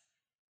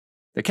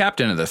 The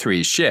captain of the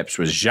 3 ships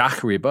was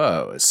Jacques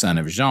Ribault, son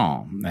of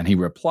Jean, and he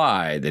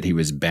replied that he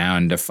was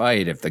bound to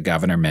fight if the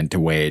governor meant to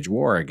wage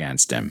war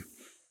against him.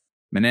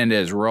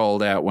 Menendez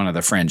rolled out one of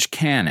the French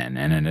cannon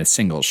and in a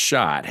single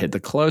shot hit the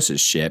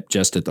closest ship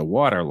just at the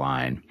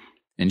waterline,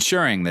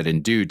 ensuring that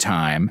in due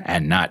time,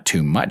 and not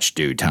too much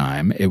due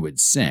time, it would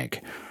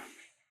sink.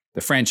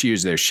 The French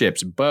used their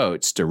ship's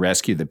boats to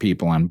rescue the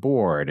people on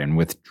board and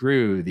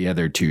withdrew the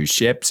other 2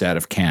 ships out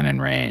of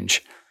cannon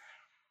range.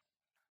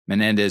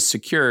 Menendez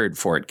secured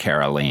Fort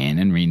Caroline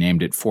and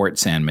renamed it Fort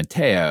San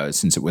Mateo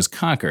since it was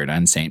conquered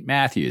on St.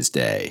 Matthew's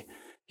Day.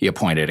 He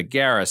appointed a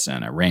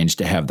garrison, arranged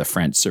to have the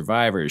French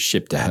survivors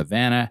shipped to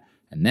Havana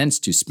and thence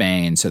to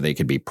Spain so they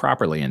could be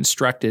properly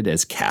instructed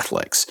as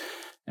Catholics,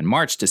 and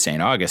marched to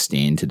St.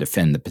 Augustine to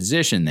defend the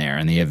position there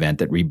in the event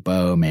that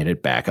Ribault made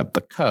it back up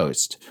the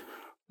coast.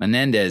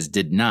 Menendez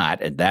did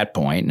not, at that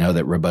point, know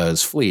that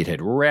Ribault's fleet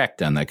had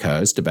wrecked on the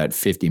coast about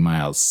 50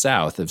 miles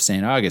south of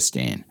St.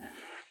 Augustine.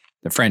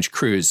 The French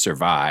crews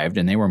survived,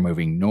 and they were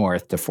moving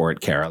north to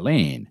Fort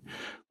Caroline,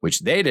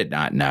 which they did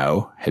not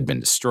know had been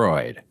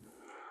destroyed.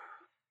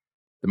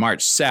 The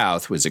march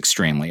south was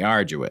extremely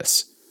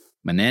arduous.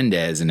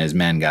 Menendez and his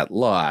men got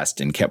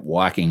lost and kept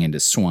walking into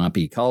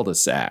swampy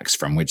cul-de-sacs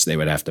from which they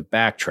would have to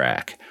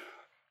backtrack.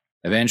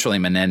 Eventually,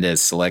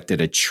 Menendez selected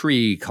a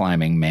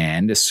tree-climbing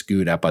man to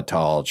scoot up a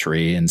tall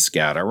tree and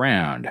scout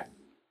around.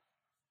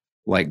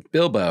 Like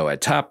Bilbo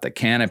atop the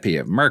canopy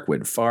of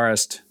Mirkwood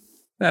Forest,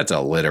 that's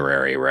a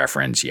literary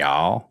reference,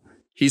 y'all.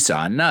 He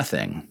saw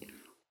nothing.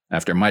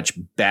 After much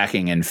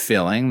backing and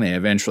filling, they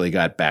eventually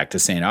got back to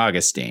St.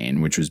 Augustine,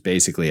 which was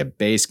basically a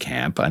base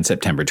camp, on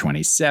September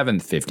 27,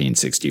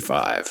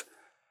 1565.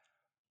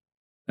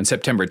 On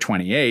September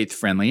 28th,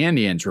 friendly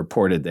Indians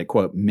reported that,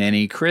 quote,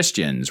 many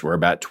Christians were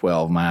about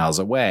 12 miles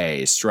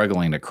away,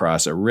 struggling to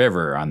cross a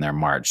river on their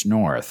march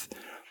north.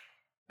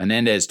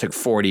 Menendez took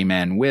 40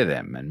 men with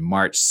him and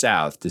marched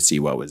south to see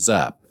what was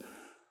up.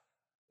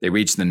 They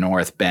reached the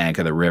north bank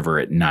of the river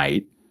at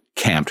night,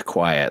 camped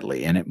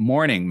quietly, and at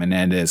morning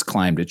Menendez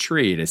climbed a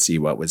tree to see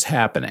what was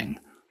happening.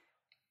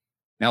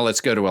 Now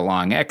let's go to a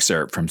long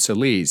excerpt from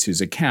Solis,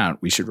 whose account,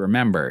 we should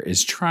remember,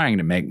 is trying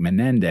to make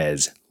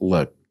Menendez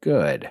look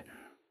good.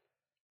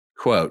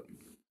 Quote,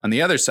 on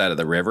the other side of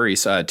the river he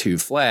saw 2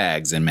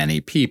 flags and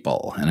many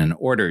people, and in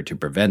order to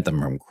prevent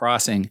them from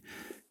crossing,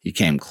 he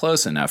came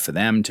close enough for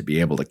them to be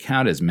able to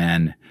count his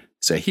men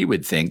so he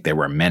would think there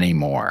were many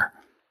more.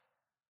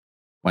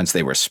 Once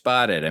they were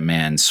spotted, a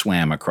man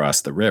swam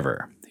across the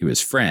river. He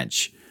was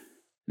French,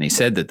 and he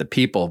said that the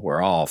people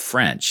were all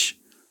French,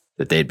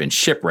 that they had been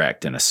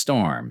shipwrecked in a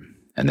storm,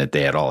 and that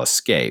they had all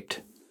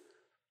escaped.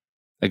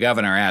 The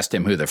governor asked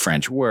him who the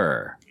French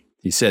were.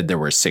 He said there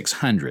were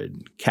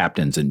 600,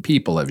 captains and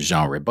people of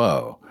Jean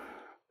Ribault,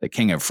 the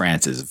King of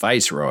France's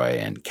viceroy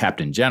and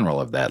captain general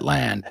of that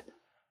land.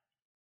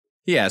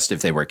 He asked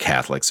if they were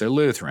Catholics or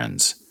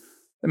Lutherans.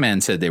 The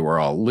man said they were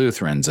all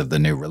Lutherans of the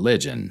new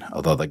religion,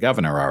 although the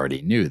governor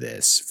already knew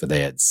this, for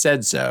they had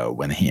said so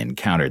when he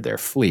encountered their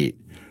fleet,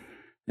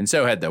 and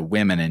so had the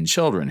women and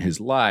children whose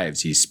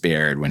lives he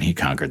spared when he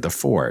conquered the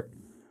fort.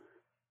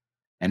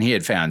 And he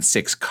had found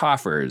 6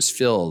 coffers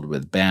filled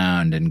with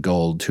bound and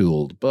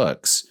gold-tooled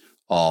books,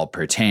 all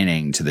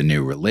pertaining to the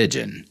new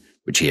religion,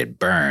 which he had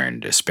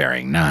burned,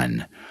 sparing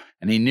none.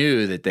 And he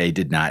knew that they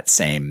did not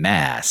say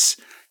Mass,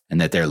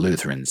 and that their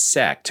Lutheran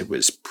sect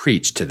was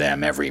preached to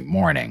them every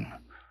morning.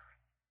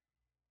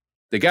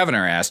 The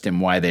governor asked him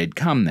why they'd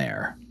come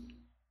there.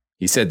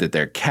 He said that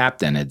their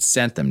captain had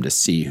sent them to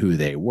see who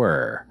they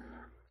were.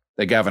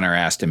 The governor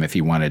asked him if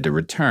he wanted to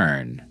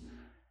return.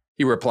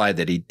 He replied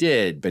that he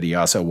did, but he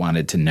also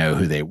wanted to know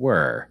who they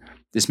were.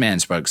 This man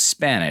spoke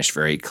Spanish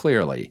very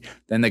clearly.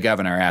 Then the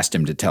governor asked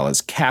him to tell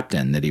his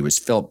captain that he was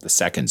Philip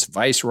II's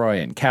viceroy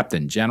and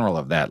captain general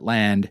of that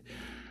land,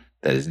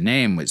 that his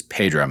name was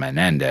Pedro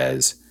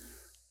Menendez,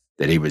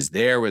 that he was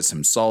there with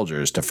some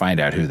soldiers to find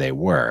out who they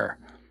were,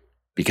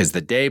 because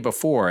the day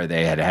before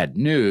they had had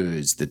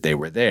news that they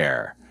were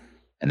there,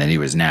 and that he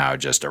was now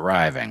just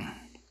arriving.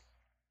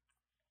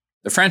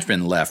 The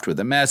Frenchman left with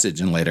a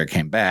message and later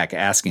came back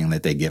asking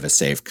that they give a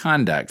safe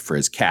conduct for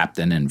his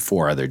captain and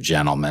 4 other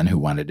gentlemen who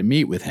wanted to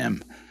meet with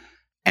him,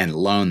 and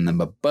loan them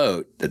a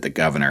boat that the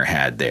governor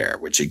had there,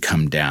 which had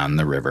come down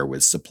the river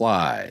with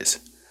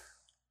supplies.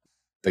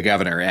 The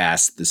governor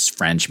asked this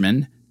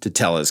Frenchman to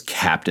tell his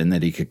captain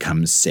that he could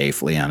come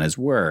safely on his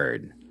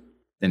word.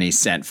 Then he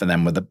sent for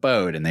them with a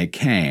boat, and they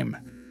came.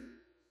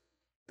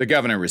 The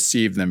governor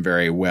received them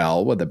very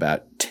well with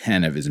about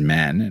 10 of his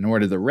men and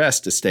ordered the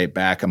rest to stay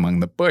back among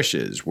the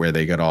bushes where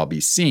they could all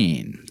be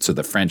seen, so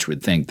the French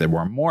would think there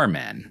were more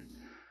men.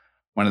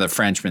 One of the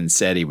Frenchmen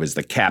said he was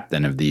the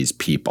captain of these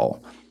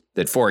people,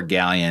 that 4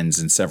 galleons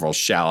and several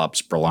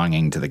shallops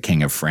belonging to the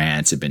King of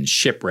France had been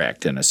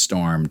shipwrecked in a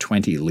storm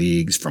 20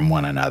 leagues from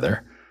one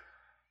another,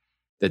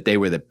 that they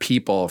were the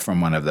people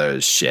from one of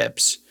those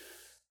ships,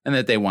 and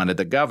that they wanted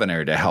the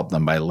governor to help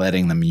them by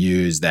letting them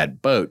use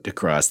that boat to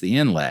cross the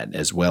inlet,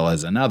 as well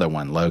as another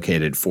one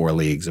located 4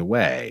 leagues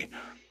away,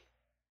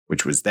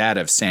 which was that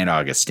of St.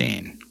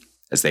 Augustine.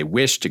 As they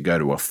wished to go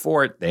to a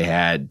fort they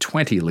had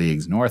 20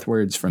 leagues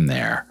northwards from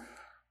there.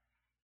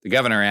 The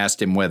governor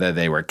asked him whether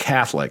they were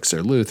Catholics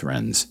or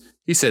Lutherans.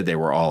 He said they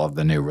were all of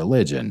the new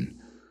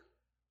religion.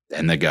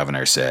 Then the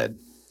governor said,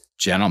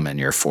 "Gentlemen,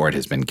 your fort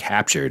has been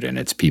captured and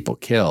its people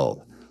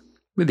killed,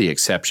 with the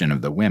exception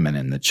of the women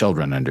and the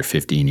children under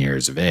 15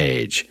 years of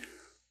age.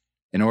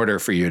 In order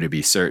for you to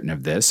be certain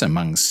of this,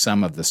 among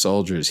some of the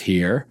soldiers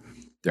here,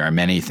 there are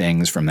many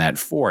things from that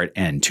fort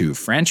and 2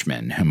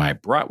 Frenchmen whom I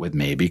brought with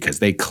me because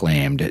they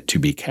claimed to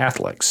be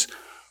Catholics.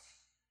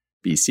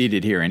 Be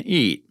seated here and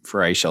eat,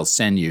 for I shall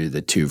send you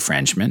the 2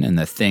 Frenchmen and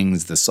the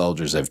things the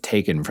soldiers have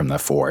taken from the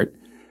fort,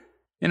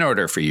 in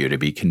order for you to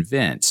be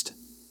convinced."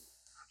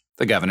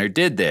 The governor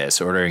did this,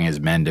 ordering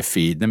his men to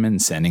feed them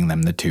and sending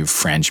them the 2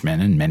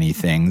 Frenchmen and many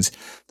things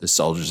the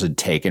soldiers had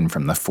taken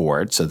from the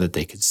fort so that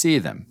they could see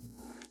them,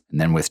 and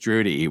then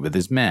withdrew to eat with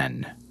his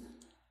men.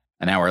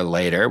 An hour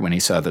later, when he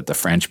saw that the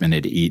Frenchmen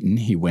had eaten,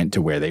 he went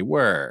to where they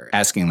were,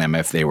 asking them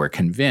if they were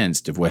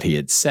convinced of what he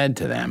had said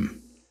to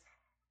them.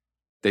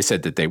 They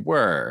said that they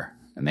were,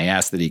 and they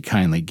asked that he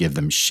kindly give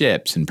them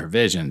ships and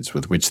provisions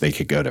with which they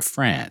could go to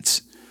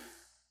France.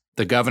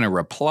 The governor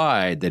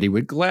replied that he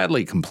would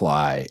gladly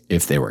comply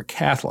if they were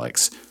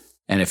Catholics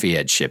and if he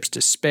had ships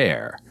to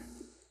spare,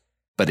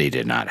 but he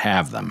did not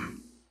have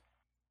them.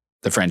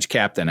 The French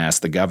captain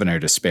asked the governor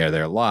to spare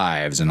their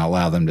lives and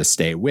allow them to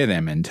stay with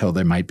him until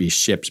there might be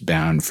ships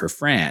bound for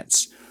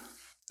France,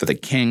 for the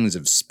kings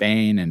of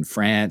Spain and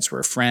France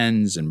were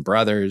friends and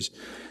brothers,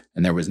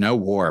 and there was no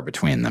war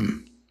between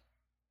them.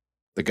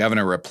 The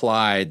governor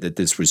replied that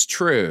this was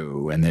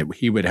true and that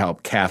he would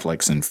help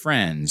Catholics and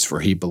friends, for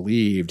he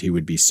believed he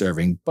would be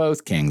serving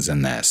both kings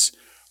in this.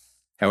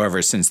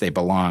 However, since they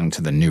belonged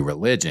to the new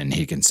religion,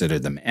 he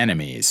considered them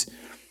enemies.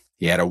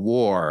 He had a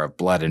war of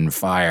blood and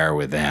fire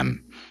with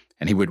them,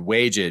 and he would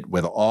wage it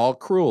with all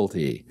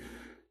cruelty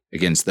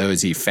against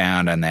those he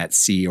found on that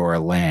sea or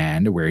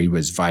land where he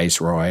was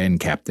viceroy and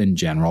captain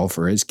general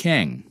for his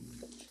king.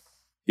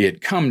 He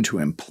had come to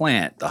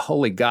implant the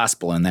holy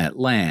gospel in that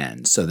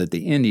land so that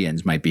the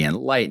Indians might be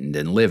enlightened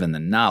and live in the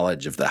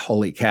knowledge of the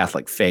holy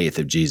Catholic faith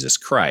of Jesus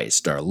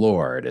Christ, our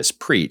Lord, as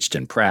preached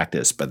and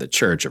practiced by the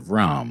Church of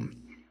Rome.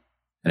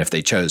 And if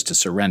they chose to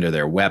surrender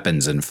their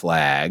weapons and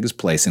flags,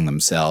 placing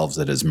themselves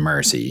at his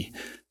mercy,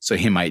 so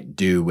he might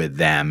do with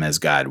them as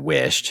God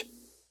wished,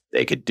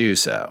 they could do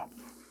so.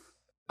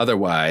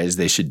 Otherwise,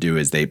 they should do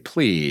as they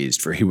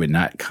pleased, for he would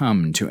not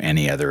come to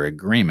any other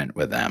agreement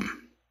with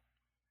them.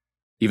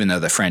 Even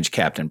though the French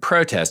captain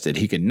protested,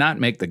 he could not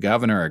make the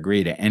governor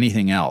agree to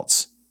anything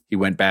else. He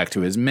went back to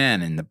his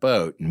men in the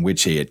boat in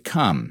which he had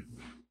come,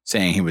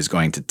 saying he was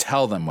going to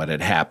tell them what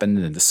had happened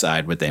and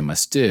decide what they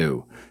must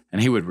do,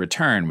 and he would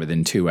return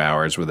within 2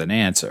 hours with an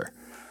answer.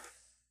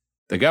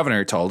 The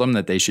governor told them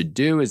that they should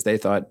do as they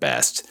thought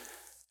best,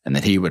 and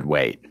that he would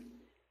wait.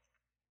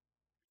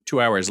 2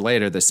 hours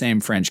later, the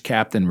same French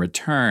captain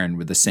returned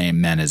with the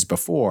same men as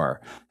before,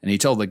 and he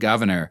told the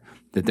governor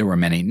that there were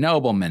many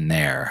noblemen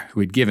there who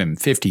would give him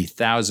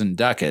 50,000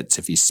 ducats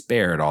if he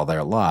spared all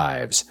their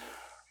lives.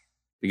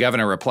 The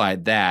governor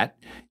replied that,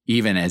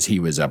 even as he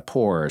was a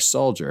poor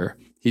soldier,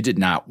 he did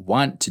not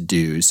want to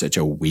do such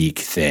a weak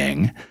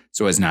thing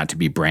so as not to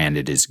be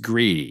branded as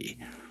greedy,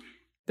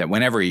 that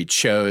whenever he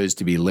chose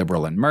to be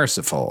liberal and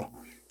merciful,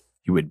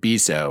 he would be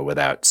so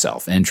without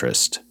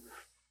self-interest.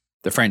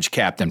 The French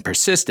captain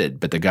persisted,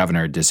 but the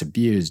governor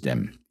disabused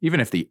him.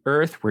 Even if the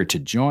earth were to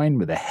join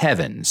with the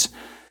heavens,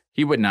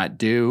 he would not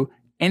do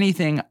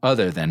anything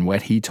other than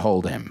what he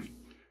told him.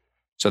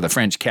 So the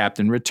French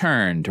captain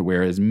returned to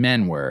where his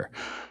men were,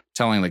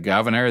 telling the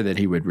governor that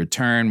he would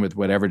return with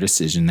whatever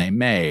decision they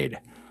made.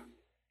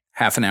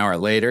 Half an hour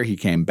later, he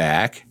came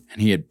back,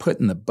 and he had put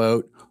in the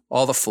boat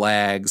all the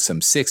flags,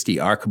 some 60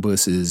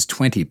 arquebuses,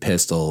 20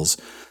 pistols,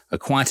 a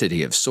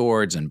quantity of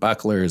swords and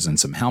bucklers, and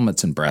some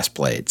helmets and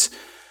breastplates.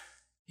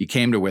 He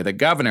came to where the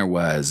governor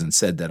was and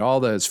said that all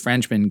those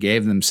Frenchmen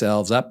gave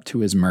themselves up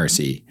to his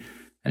mercy,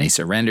 and he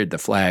surrendered the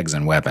flags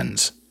and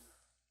weapons.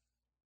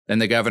 Then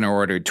the governor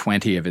ordered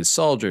 20 of his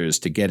soldiers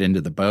to get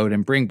into the boat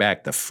and bring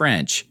back the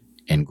French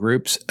in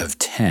groups of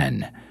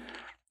 10.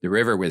 The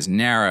river was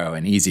narrow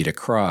and easy to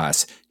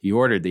cross. He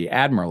ordered the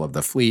admiral of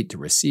the fleet to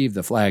receive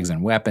the flags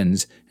and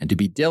weapons and to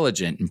be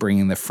diligent in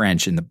bringing the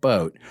French in the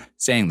boat,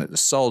 saying that the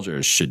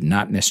soldiers should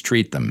not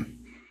mistreat them.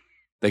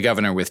 The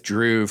governor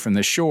withdrew from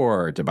the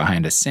shore to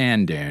behind a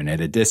sand dune at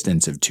a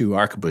distance of 2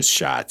 arquebus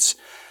shots,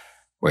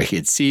 where he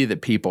could see the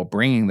people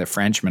bringing the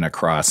Frenchmen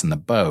across in the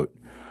boat.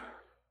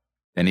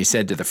 Then he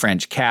said to the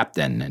French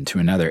captain and to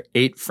another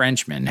 8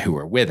 Frenchmen who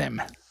were with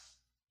him,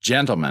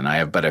 "Gentlemen, I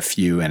have but a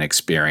few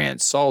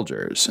inexperienced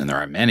soldiers, and there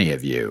are many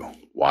of you.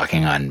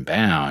 Walking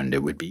unbound,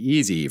 it would be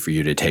easy for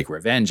you to take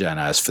revenge on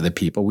us for the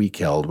people we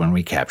killed when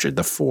we captured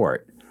the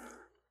fort.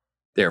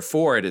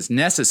 Therefore, it is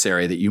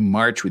necessary that you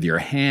march with your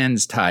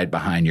hands tied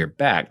behind your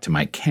back to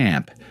my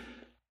camp,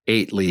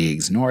 8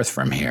 leagues north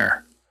from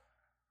here."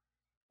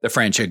 The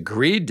French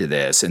agreed to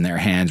this, and their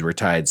hands were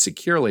tied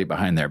securely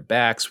behind their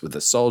backs with the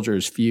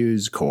soldiers'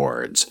 fuse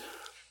cords.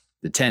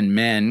 The 10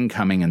 men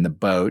coming in the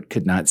boat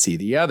could not see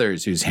the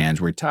others whose hands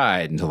were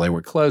tied until they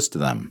were close to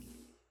them.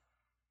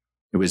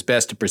 It was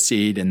best to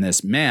proceed in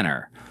this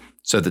manner,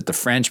 so that the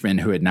Frenchmen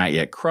who had not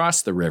yet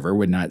crossed the river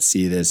would not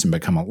see this and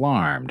become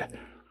alarmed.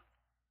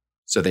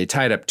 So they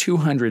tied up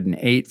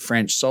 208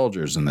 French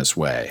soldiers in this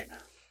way.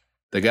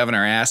 The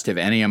governor asked if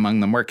any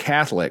among them were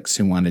Catholics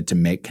who wanted to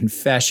make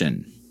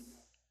confession.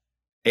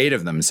 8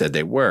 of them said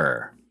they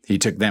were. He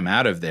took them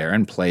out of there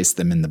and placed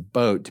them in the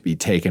boat to be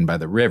taken by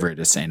the river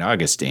to St.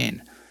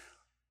 Augustine.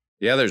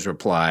 The others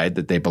replied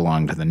that they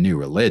belonged to the new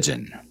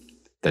religion,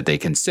 that they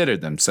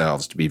considered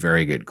themselves to be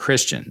very good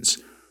Christians,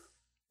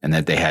 and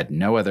that they had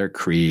no other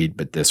creed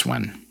but this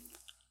one.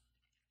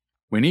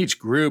 When each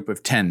group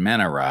of 10 men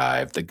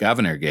arrived, the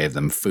governor gave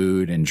them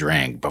food and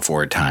drink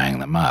before tying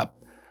them up,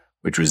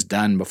 which was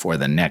done before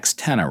the next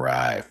 10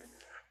 arrived.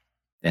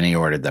 Then he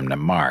ordered them to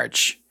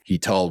march. He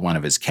told one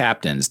of his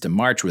captains to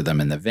march with them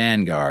in the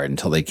vanguard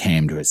until they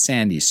came to a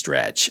sandy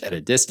stretch at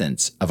a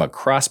distance of a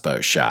crossbow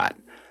shot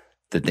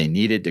that they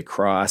needed to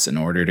cross in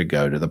order to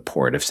go to the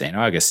port of St.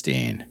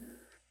 Augustine.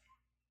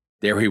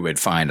 There he would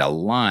find a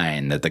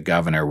line that the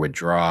governor would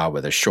draw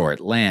with a short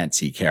lance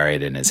he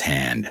carried in his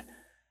hand,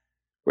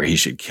 where he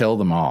should kill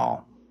them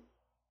all.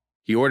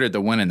 He ordered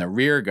the one in the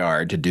rear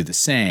guard to do the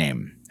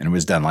same, and it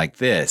was done like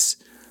this,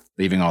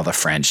 leaving all the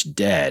French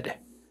dead.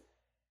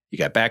 He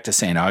got back to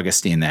St.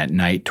 Augustine that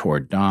night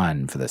toward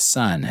dawn, for the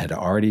sun had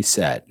already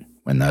set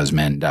when those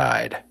men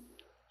died.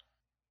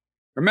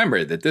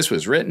 Remember that this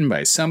was written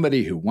by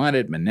somebody who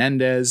wanted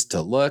Menendez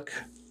to look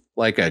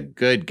like a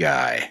good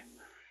guy.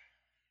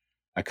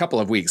 A couple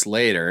of weeks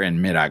later,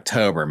 in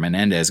mid-October,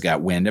 Menendez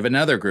got wind of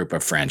another group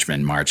of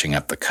Frenchmen marching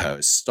up the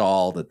coast,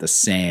 stalled at the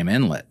same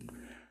inlet.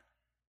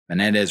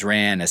 Menendez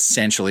ran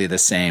essentially the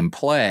same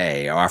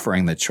play,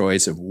 offering the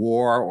choice of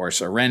war or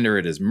surrender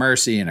at his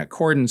mercy in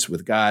accordance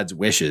with God's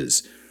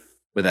wishes,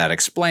 without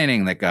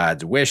explaining that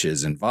God's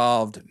wishes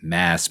involved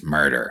mass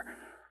murder.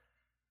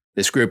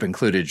 This group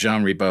included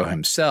Jean Ribault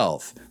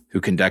himself,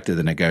 who conducted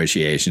the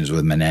negotiations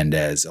with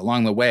Menendez,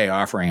 along the way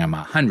offering him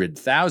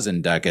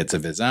 100,000 ducats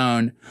of his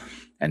own,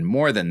 and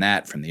more than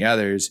that from the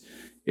others,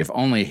 if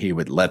only he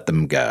would let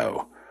them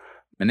go.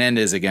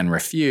 Menendez again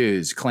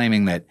refused,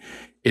 claiming that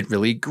 "It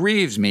really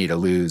grieves me to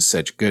lose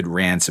such good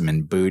ransom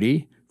and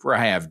booty, for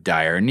I have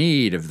dire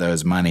need of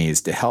those monies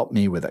to help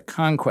me with the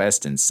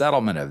conquest and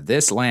settlement of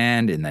this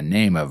land in the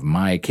name of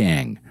my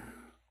king.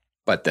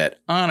 but that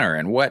honor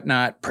and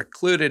whatnot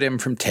precluded him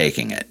from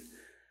taking it.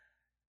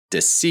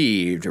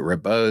 Deceived,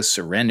 Ribault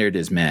surrendered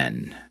his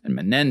men, and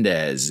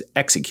Menendez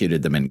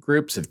executed them in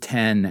groups of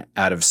 10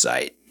 out of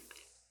sight.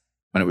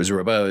 When it was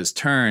Ribault's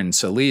turn,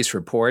 Solis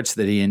reports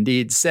that he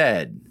indeed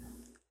said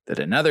that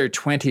another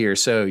 20 or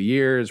so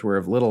years were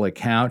of little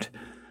account,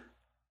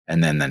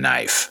 and then the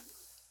knife.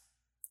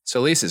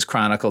 Solis's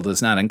chronicle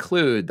does not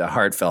include the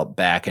heartfelt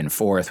back and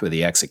forth with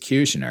the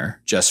executioner,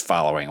 just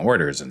following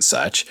orders and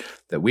such,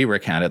 that we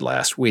recounted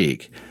last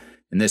week.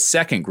 In this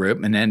second group,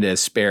 Menendez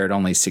spared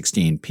only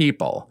 16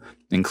 people,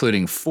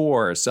 including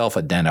 4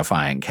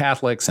 self-identifying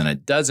Catholics and a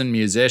dozen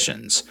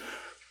musicians.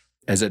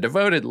 As a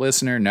devoted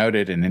listener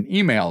noted in an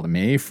email to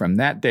me, from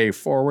that day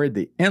forward,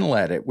 the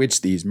inlet at which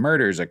these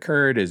murders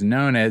occurred is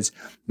known as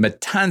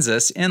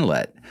Matanzas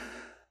Inlet.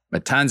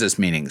 Matanzas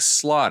meaning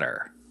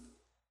slaughter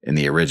in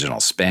the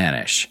original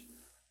Spanish.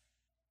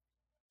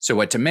 So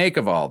what to make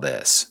of all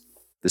this?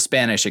 The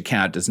Spanish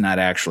account does not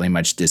actually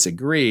much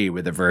disagree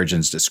with the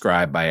versions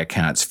described by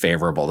accounts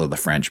favorable to the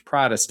French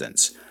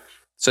Protestants,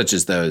 such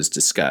as those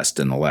discussed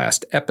in the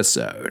last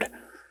episode.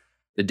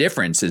 The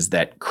difference is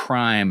that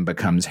crime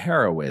becomes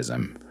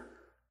heroism,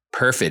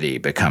 perfidy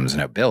becomes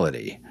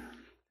nobility,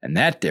 and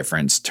that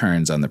difference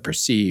turns on the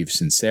perceived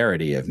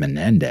sincerity of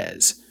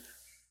Menendez.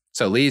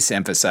 Solis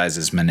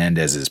emphasizes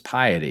Menendez's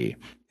piety,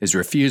 his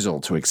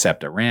refusal to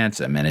accept a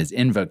ransom, and his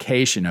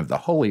invocation of the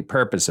holy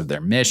purpose of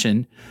their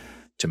mission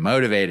to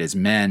motivate his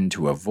men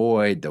to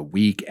avoid the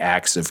weak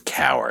acts of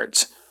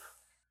cowards.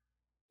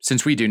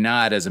 Since we do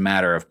not, as a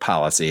matter of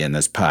policy in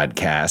this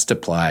podcast,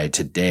 apply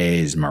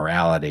today's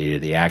morality to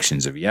the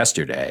actions of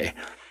yesterday,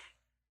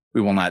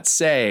 we will not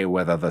say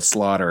whether the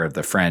slaughter of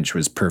the French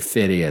was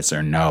perfidious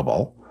or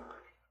noble,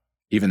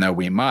 even though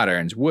we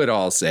moderns would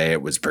all say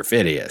it was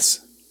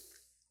perfidious.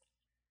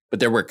 But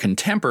there were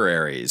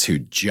contemporaries who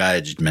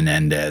judged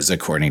Menendez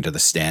according to the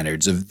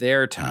standards of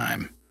their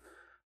time.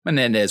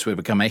 Menendez would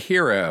become a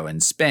hero in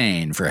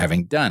Spain for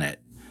having done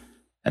it,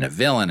 and a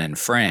villain in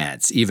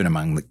France, even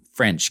among the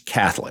French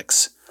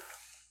Catholics.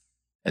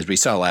 As we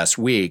saw last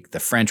week, the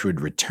French would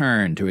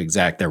return to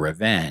exact their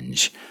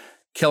revenge,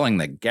 killing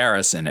the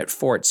garrison at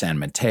Fort San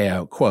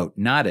Mateo, quote,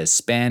 not as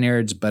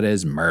Spaniards, but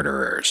as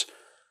murderers.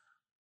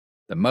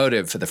 The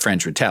motive for the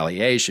French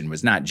retaliation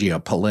was not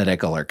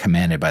geopolitical or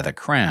commanded by the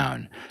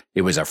crown.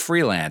 It was a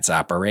freelance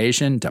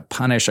operation to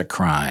punish a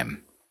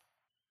crime.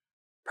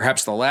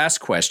 Perhaps the last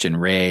question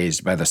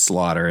raised by the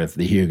slaughter of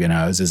the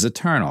Huguenots is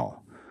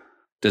eternal.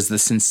 Does the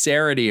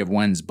sincerity of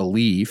one's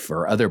belief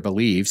or other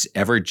beliefs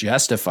ever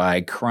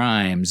justify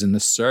crimes in the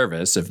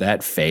service of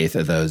that faith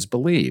or those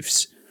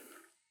beliefs?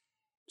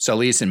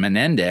 Solis and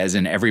Menendez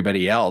and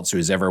everybody else who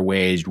has ever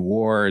waged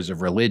wars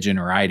of religion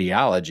or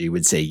ideology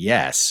would say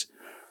yes,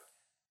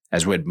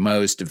 as would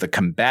most of the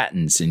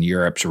combatants in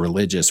Europe's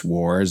religious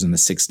wars in the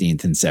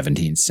 16th and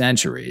 17th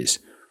centuries.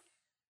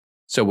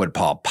 So would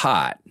Pol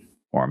Pot,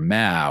 or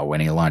Mao when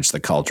he launched the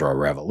Cultural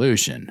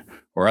Revolution,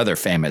 or other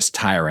famous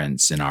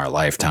tyrants in our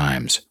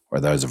lifetimes,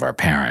 or those of our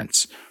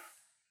parents.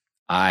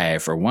 I,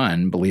 for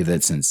one, believe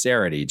that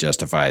sincerity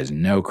justifies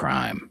no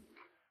crime.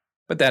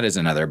 But that is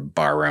another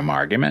barroom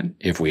argument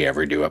if we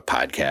ever do a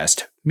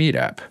podcast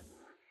meetup.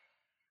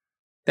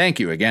 Thank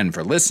you again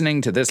for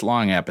listening to this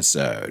long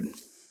episode.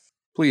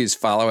 Please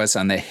follow us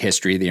on the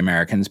History of the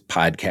Americans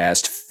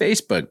podcast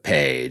Facebook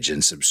page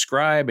and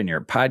subscribe in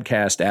your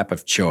podcast app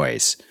of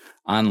choice.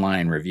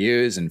 Online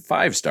reviews and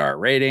 5-star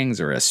ratings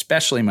are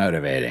especially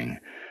motivating.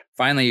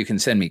 Finally, you can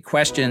send me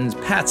questions,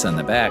 pats on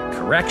the back,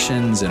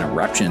 corrections, and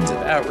eruptions of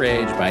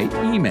outrage by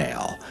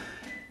email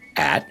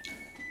at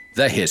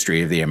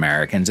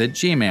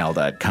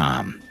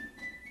thehistoryoftheamericans@gmail.com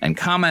and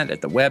comment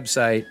at the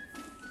website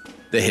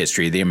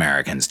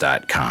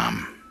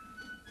thehistoryoftheamericans.com.